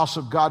to the house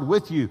of God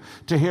with you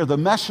to hear the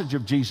message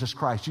of Jesus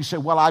Christ. You say,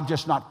 well, I'm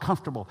just not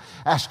comfortable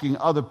asking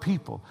other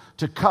people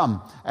to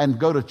come and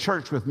go to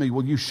church with me.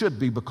 Well, you should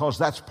be, because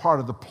that's part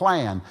of the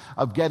plan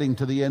of getting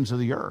to the ends of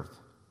the earth.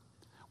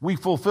 We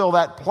fulfill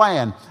that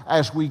plan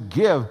as we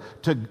give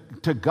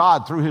to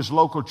God through His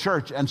local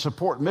church and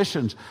support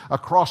missions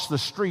across the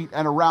street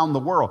and around the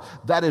world.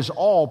 That is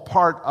all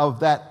part of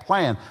that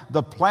plan.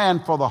 The plan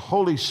for the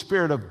Holy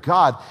Spirit of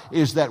God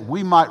is that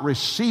we might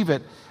receive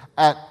it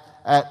at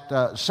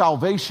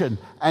salvation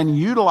and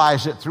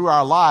utilize it through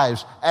our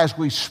lives as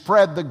we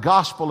spread the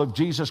gospel of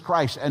Jesus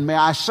Christ. And may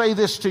I say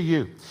this to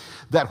you,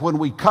 that when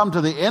we come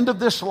to the end of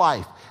this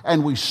life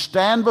and we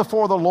stand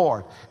before the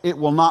Lord, it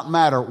will not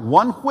matter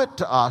one whit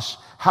to us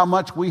how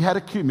much we had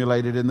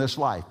accumulated in this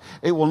life.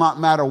 It will not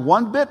matter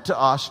one bit to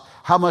us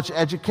how much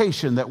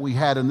education that we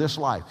had in this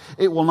life.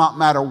 It will not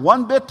matter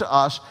one bit to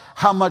us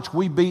how much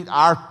we beat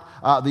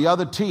the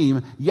other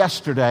team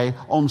yesterday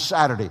on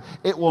Saturday.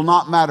 It will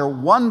not matter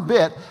one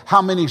bit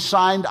how many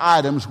signed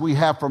items we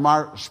have from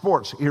our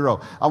sports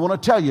hero. I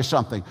want to tell you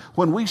something.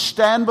 When we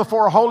stand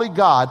before a holy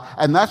God,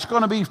 and that's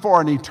going to be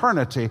for an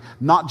eternity,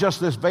 not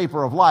just this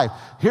vapor of life,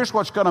 here's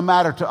what's going to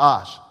matter to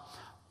us.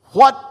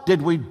 What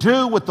did we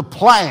do with the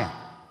plan?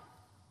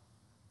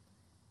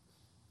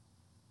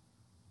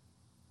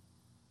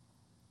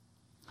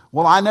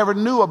 Well, I never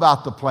knew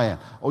about the plan.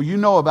 Oh, you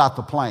know about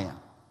the plan.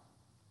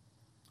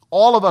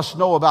 All of us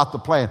know about the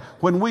plan.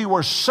 When we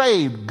were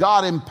saved,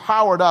 God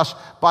empowered us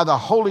by the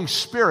Holy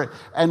Spirit,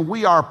 and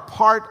we are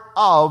part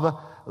of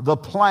the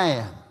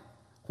plan.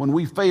 When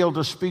we fail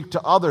to speak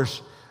to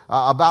others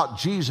about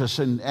Jesus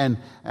and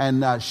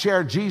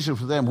share Jesus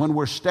with them, when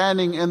we're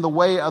standing in the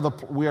way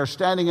we are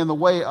standing in the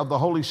way of the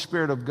Holy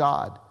Spirit of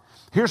God.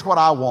 Here's what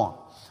I want.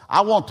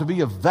 I want to be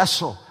a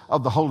vessel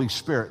of the Holy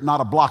Spirit, not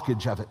a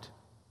blockage of it.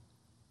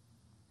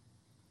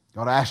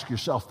 You ought to ask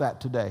yourself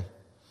that today.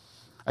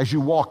 As you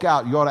walk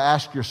out, you ought to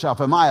ask yourself,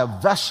 am I a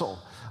vessel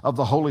of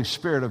the Holy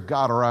Spirit of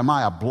God, or am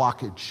I a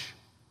blockage?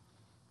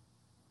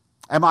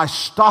 Am I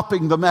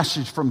stopping the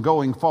message from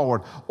going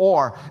forward,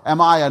 or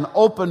am I an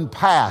open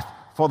path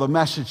for the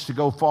message to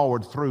go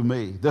forward through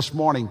me? This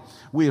morning,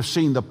 we have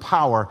seen the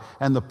power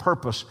and the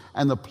purpose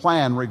and the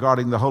plan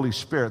regarding the Holy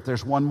Spirit.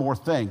 There's one more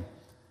thing,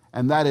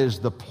 and that is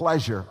the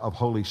pleasure of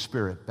Holy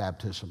Spirit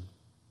baptism.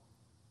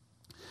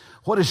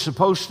 What's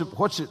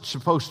it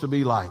supposed to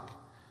be like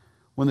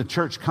when the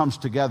church comes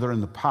together in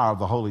the power of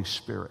the Holy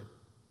Spirit?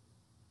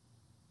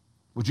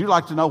 Would you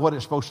like to know what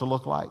it's supposed to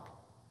look like?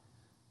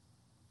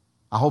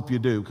 I hope you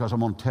do, because I'm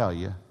going to tell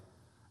you,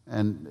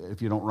 and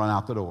if you don't run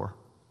out the door.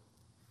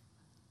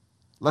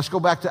 Let's go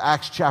back to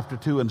Acts chapter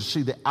 2 and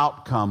see the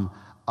outcome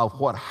of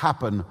what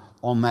happened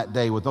on that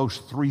day with those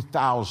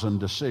 3,000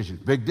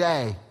 decisions. Big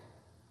day.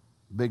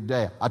 Big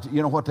day.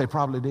 You know what they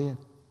probably did?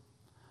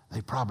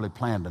 They probably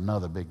planned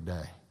another big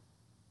day.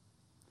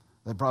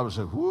 They probably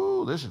said,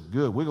 whoo, this is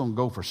good. We're going to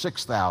go for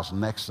 6,000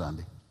 next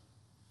Sunday.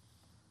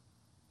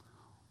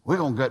 We're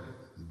going to get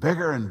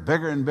bigger and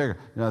bigger and bigger.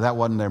 You know, that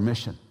wasn't their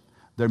mission.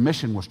 Their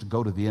mission was to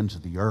go to the ends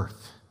of the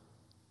earth.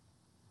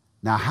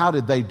 Now, how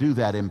did they do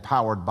that,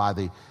 empowered by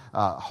the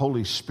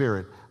Holy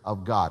Spirit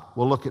of God?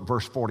 Well, look at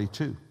verse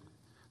 42.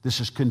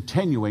 This is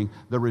continuing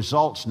the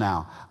results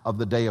now of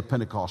the day of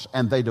Pentecost.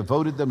 And they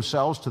devoted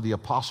themselves to the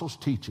apostles'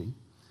 teaching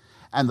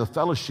and the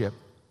fellowship,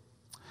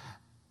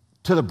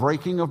 to the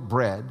breaking of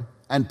bread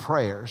and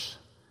prayers,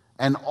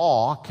 and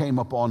awe came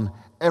upon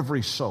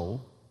every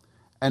soul,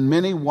 and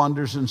many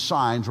wonders and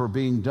signs were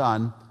being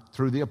done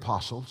through the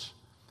apostles,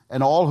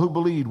 and all who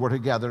believed were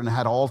together and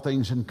had all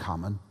things in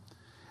common,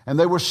 and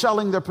they were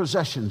selling their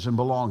possessions and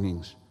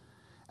belongings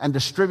and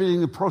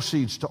distributing the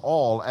proceeds to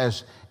all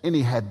as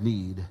any had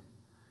need.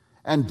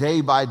 And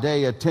day by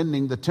day,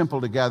 attending the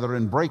temple together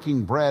and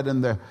breaking bread in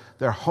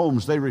their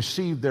homes, they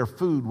received their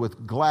food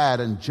with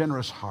glad and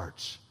generous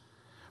hearts,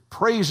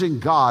 praising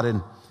God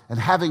and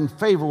having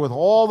favor with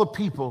all the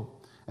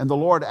people. And the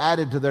Lord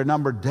added to their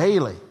number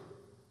daily,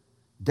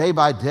 day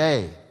by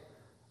day,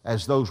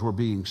 as those were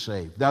being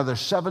saved. Now, there's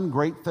 7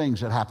 great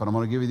things that happen. I'm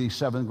going to give you these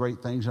 7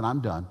 great things, and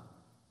I'm done.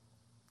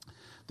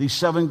 These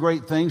 7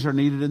 great things are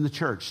needed in the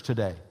church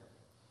today.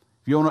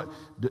 If you want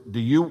to,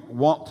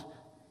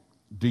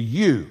 do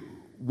you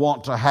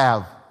want to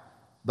have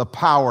the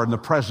power and the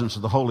presence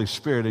of the Holy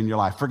Spirit in your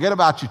life? Forget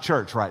about your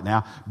church right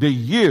now. Do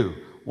you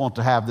want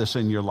to have this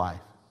in your life?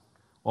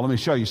 Well, let me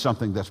show you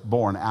something that's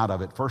born out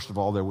of it. First of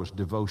all, there was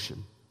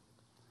devotion.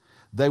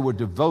 They were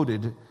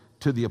devoted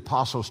to the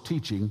apostles'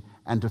 teaching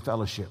and to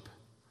fellowship.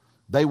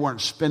 They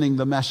weren't spinning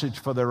the message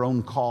for their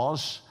own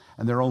cause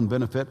and their own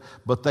benefit,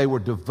 but they were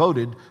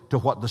devoted to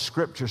what the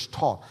Scriptures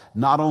taught.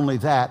 Not only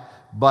that,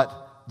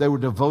 but they were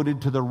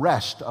devoted to the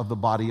rest of the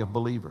body of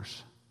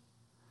believers.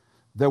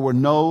 There were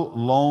no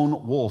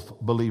lone wolf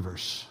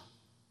believers.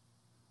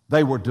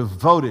 They were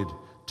devoted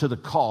to the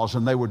cause,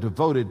 and they were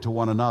devoted to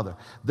one another.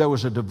 There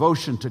was a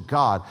devotion to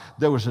God.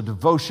 There was a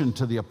devotion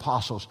to the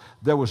apostles.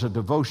 There was a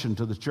devotion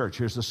to the church.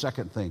 Here's the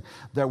second thing.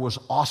 There was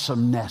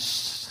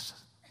awesomeness.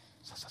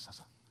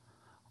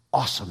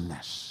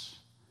 Awesomeness.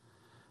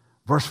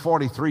 Verse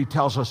 43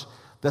 tells us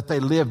that they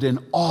lived in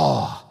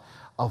awe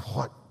of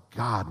what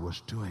God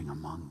was doing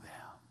among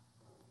them.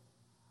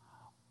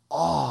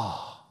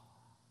 Awe.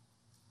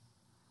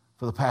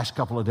 For the past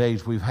couple of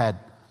days, we've had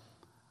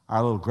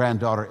our little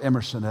granddaughter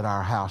Emerson at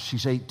our house.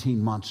 She's 18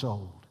 months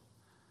old.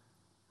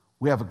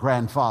 We have a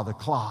grandfather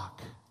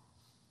clock.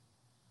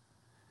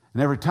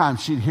 And every time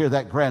she'd hear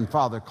that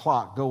grandfather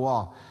clock go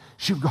off,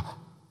 she would go.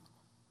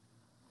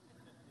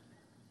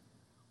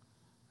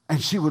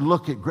 And she would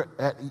look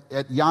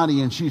at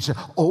Yanni and she'd say,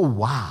 oh,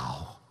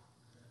 wow.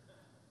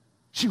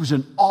 She was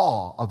in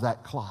awe of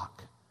that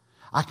clock.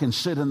 I can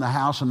sit in the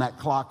house and that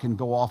clock can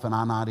go off and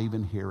I not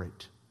even hear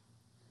it.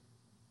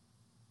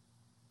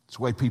 It's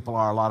the way people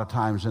are a lot of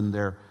times in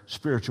their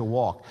spiritual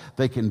walk.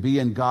 They can be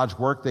in God's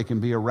work, they can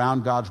be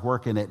around God's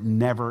work, and it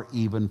never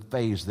even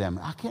fazed them.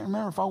 I can't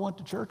remember if I went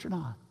to church or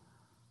not.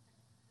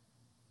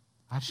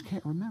 I just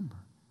can't remember.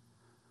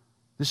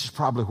 This is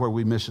probably where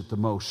we miss it the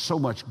most. So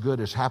much good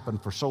has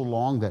happened for so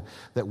long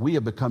that we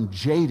have become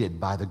jaded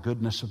by the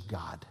goodness of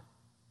God.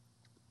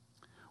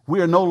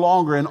 We are no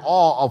longer in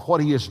awe of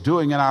what He is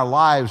doing in our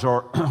lives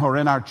or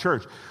in our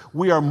church.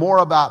 We are more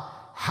about,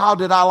 how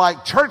did I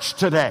like church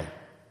today,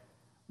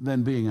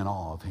 than being in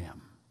awe of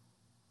Him.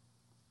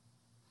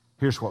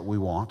 Here's what we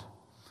want.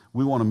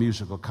 We want a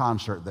musical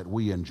concert that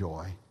we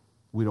enjoy.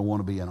 We don't want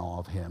to be in awe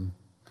of Him.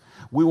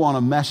 We want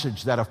a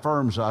message that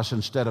affirms us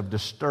instead of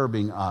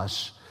disturbing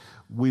us.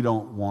 We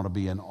don't want to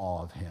be in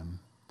awe of Him.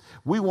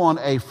 We want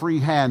a free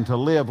hand to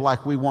live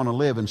like we want to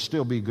live and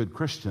still be good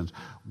Christians.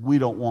 We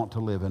don't want to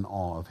live in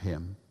awe of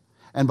Him.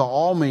 And by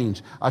all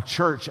means, a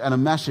church and a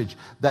message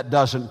that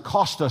doesn't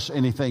cost us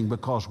anything,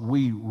 because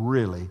we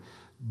really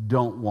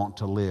don't want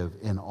to live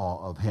in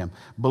awe of Him.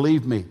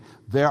 Believe me,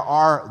 there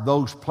are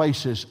those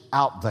places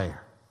out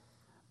there.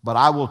 But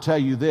I will tell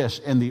you this,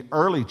 in the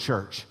early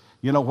church,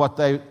 you know what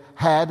they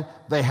had?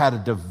 They had a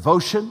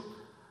devotion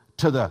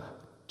to the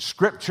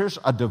Scriptures,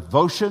 a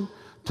devotion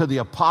to the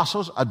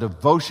apostles, a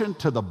devotion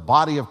to the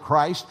body of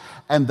Christ,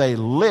 and they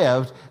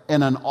lived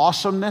in an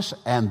awesomeness,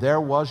 and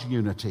there was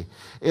unity.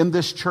 In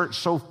this church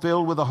so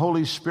filled with the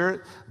Holy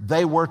Spirit,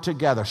 they were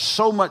together,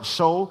 so much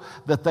so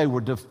that they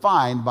were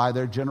defined by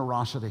their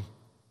generosity.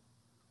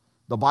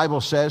 The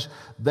Bible says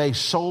they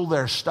sold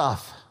their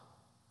stuff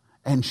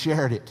and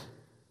shared it.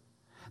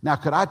 Now,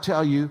 could I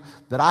tell you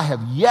that I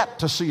have yet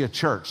to see a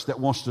church that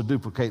wants to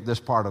duplicate this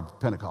part of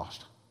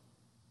Pentecost?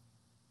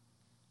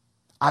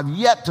 I've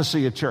yet to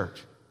see a church.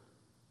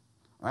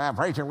 Well,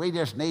 preacher, we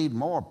just need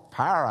more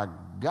power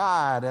of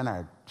God in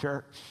our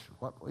church.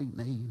 What we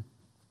need.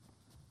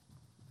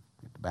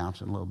 Get to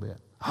bouncing a little bit.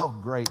 Oh,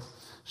 great.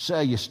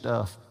 Sell your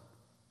stuff.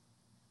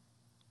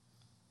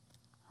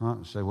 Huh?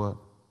 Say what?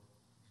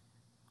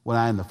 When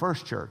in the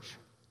first church,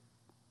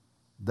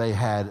 they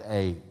had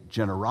a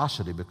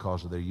generosity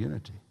because of their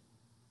unity.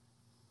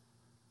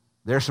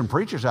 There's some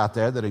preachers out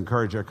there that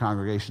encourage their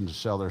congregation to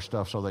sell their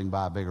stuff so they can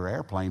buy a bigger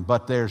airplane,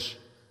 but there's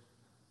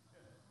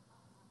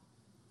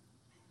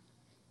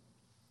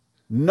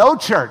no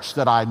church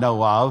that I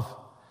know of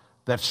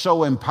that's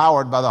so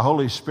empowered by the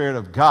Holy Spirit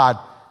of God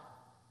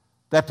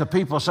that the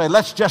people say,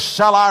 let's just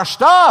sell our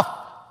stuff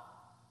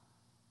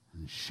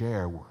and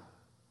share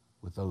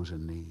with those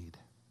in need.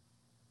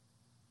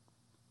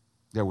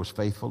 There was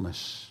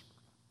faithfulness.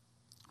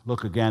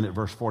 Look again at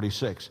verse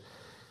 46.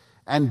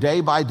 And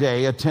day by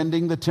day,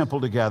 attending the temple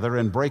together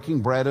and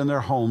breaking bread in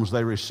their homes,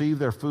 they received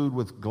their food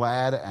with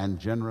glad and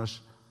generous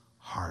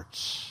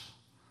hearts.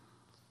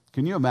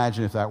 Can you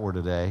imagine if that were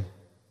today?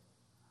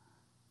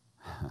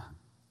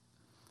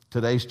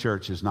 Today's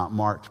church is not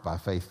marked by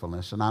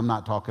faithfulness, and I'm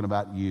not talking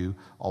about you,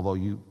 although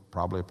you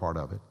probably are part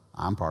of it.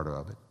 I'm part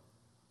of it.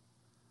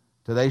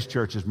 Today's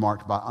church is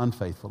marked by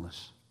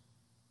unfaithfulness.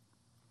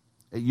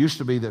 It used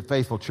to be that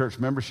faithful church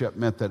membership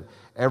meant that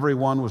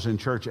everyone was in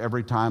church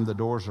every time the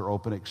doors are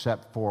open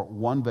except for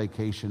one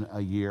vacation a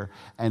year,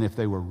 and if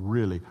they were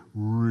really,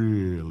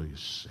 really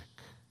sick.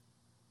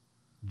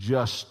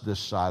 Just this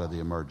side of the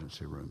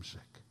emergency room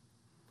sick.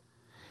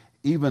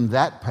 Even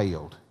that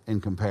paled in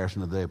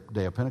comparison to the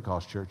day of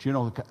Pentecost church. You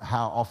know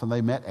how often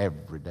they met?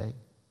 Every day.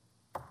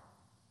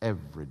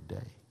 Every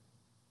day.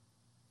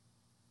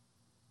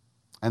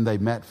 And they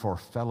met for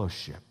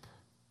fellowship.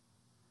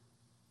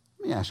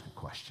 Let me ask you a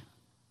question.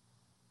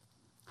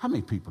 How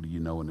many people do you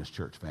know in this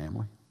church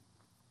family?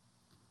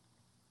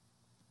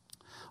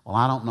 Well,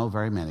 I don't know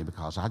very many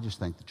because I just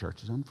think the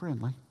church is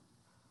unfriendly.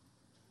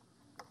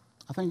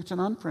 I think it's an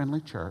unfriendly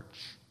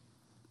church.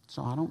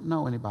 So I don't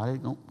know anybody.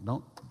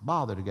 Don't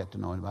bother to get to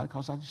know anybody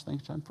because I just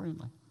think it's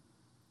unfriendly.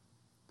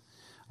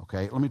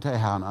 Okay, let me tell you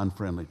how an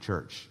unfriendly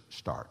church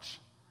starts.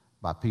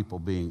 By people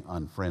being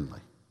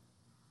unfriendly.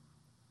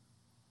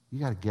 You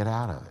got to get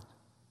out of it.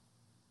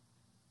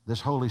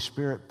 This Holy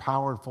Spirit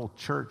powerful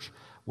church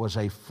was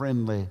a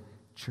friendly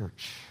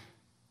church.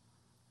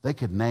 They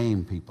could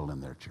name people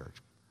in their church.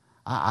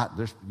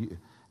 I'm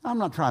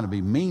not trying to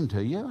be mean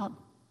to you.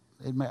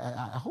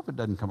 I hope it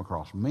doesn't come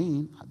across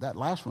mean. That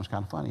last one's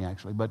kind of funny,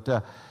 actually. But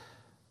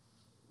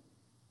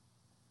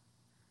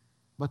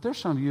there's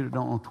some of you that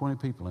don't know 20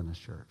 people in this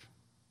church.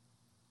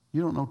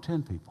 You don't know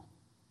 10 people.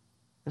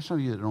 There's some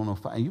of you that don't know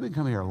 5. You've been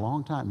coming here a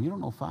long time. You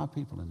don't know 5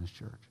 people in this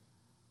church.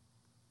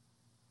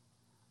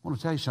 I want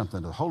to tell you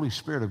something. The Holy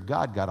Spirit of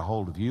God got a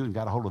hold of you and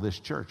got a hold of this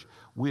church.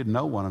 We'd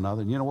know one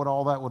another. And you know what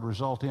all that would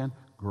result in?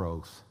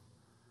 Growth.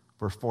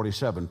 Verse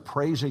 47,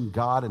 praising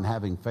God and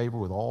having favor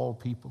with all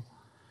people.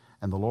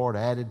 And the Lord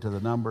added to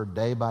the number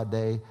day by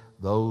day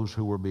those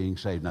who were being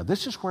saved. Now,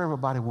 this is where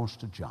everybody wants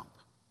to jump.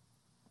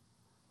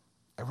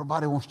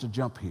 Everybody wants to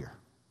jump here.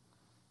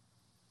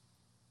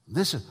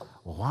 This is,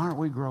 well, why aren't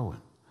we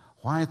growing?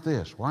 Why ain't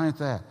this? Why ain't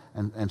that?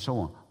 And so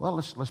on. Well,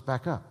 let's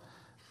back up.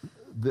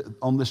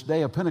 On this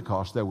day of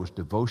Pentecost, there was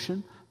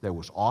devotion, there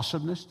was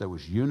awesomeness, there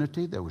was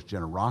unity, there was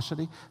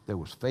generosity, there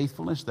was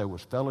faithfulness, there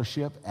was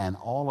fellowship, and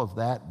all of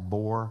that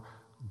bore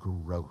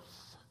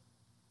growth.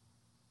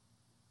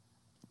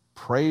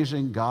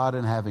 Praising God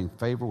and having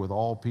favor with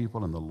all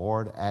people, and the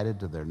Lord added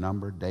to their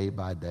number day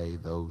by day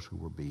those who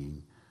were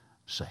being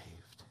saved.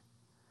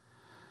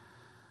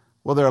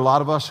 Well, there are a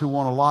lot of us who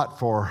want a lot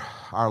for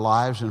our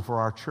lives and for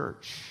our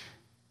church.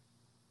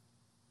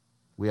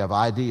 We have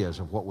ideas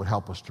of what would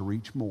help us to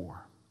reach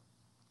more.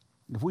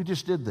 If we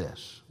just did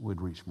this,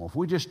 we'd reach more. If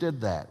we just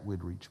did that,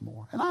 we'd reach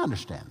more. And I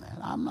understand that.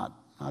 I'm not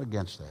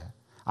against that.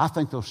 I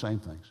think those same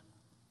things.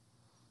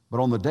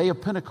 But on the day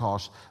of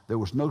Pentecost, there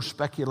was no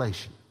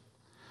speculation.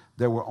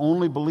 There were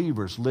only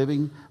believers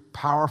living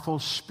powerful,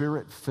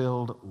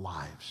 Spirit-filled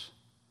lives.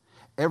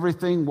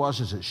 Everything was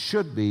as it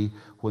should be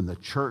when the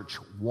church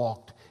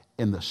walked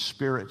in the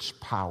Spirit's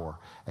power.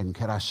 And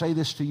can I say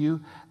this to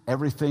you?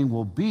 Everything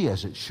will be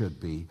as it should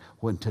be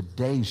when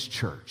today's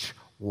church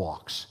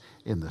walks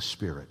in the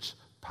Spirit's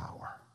power.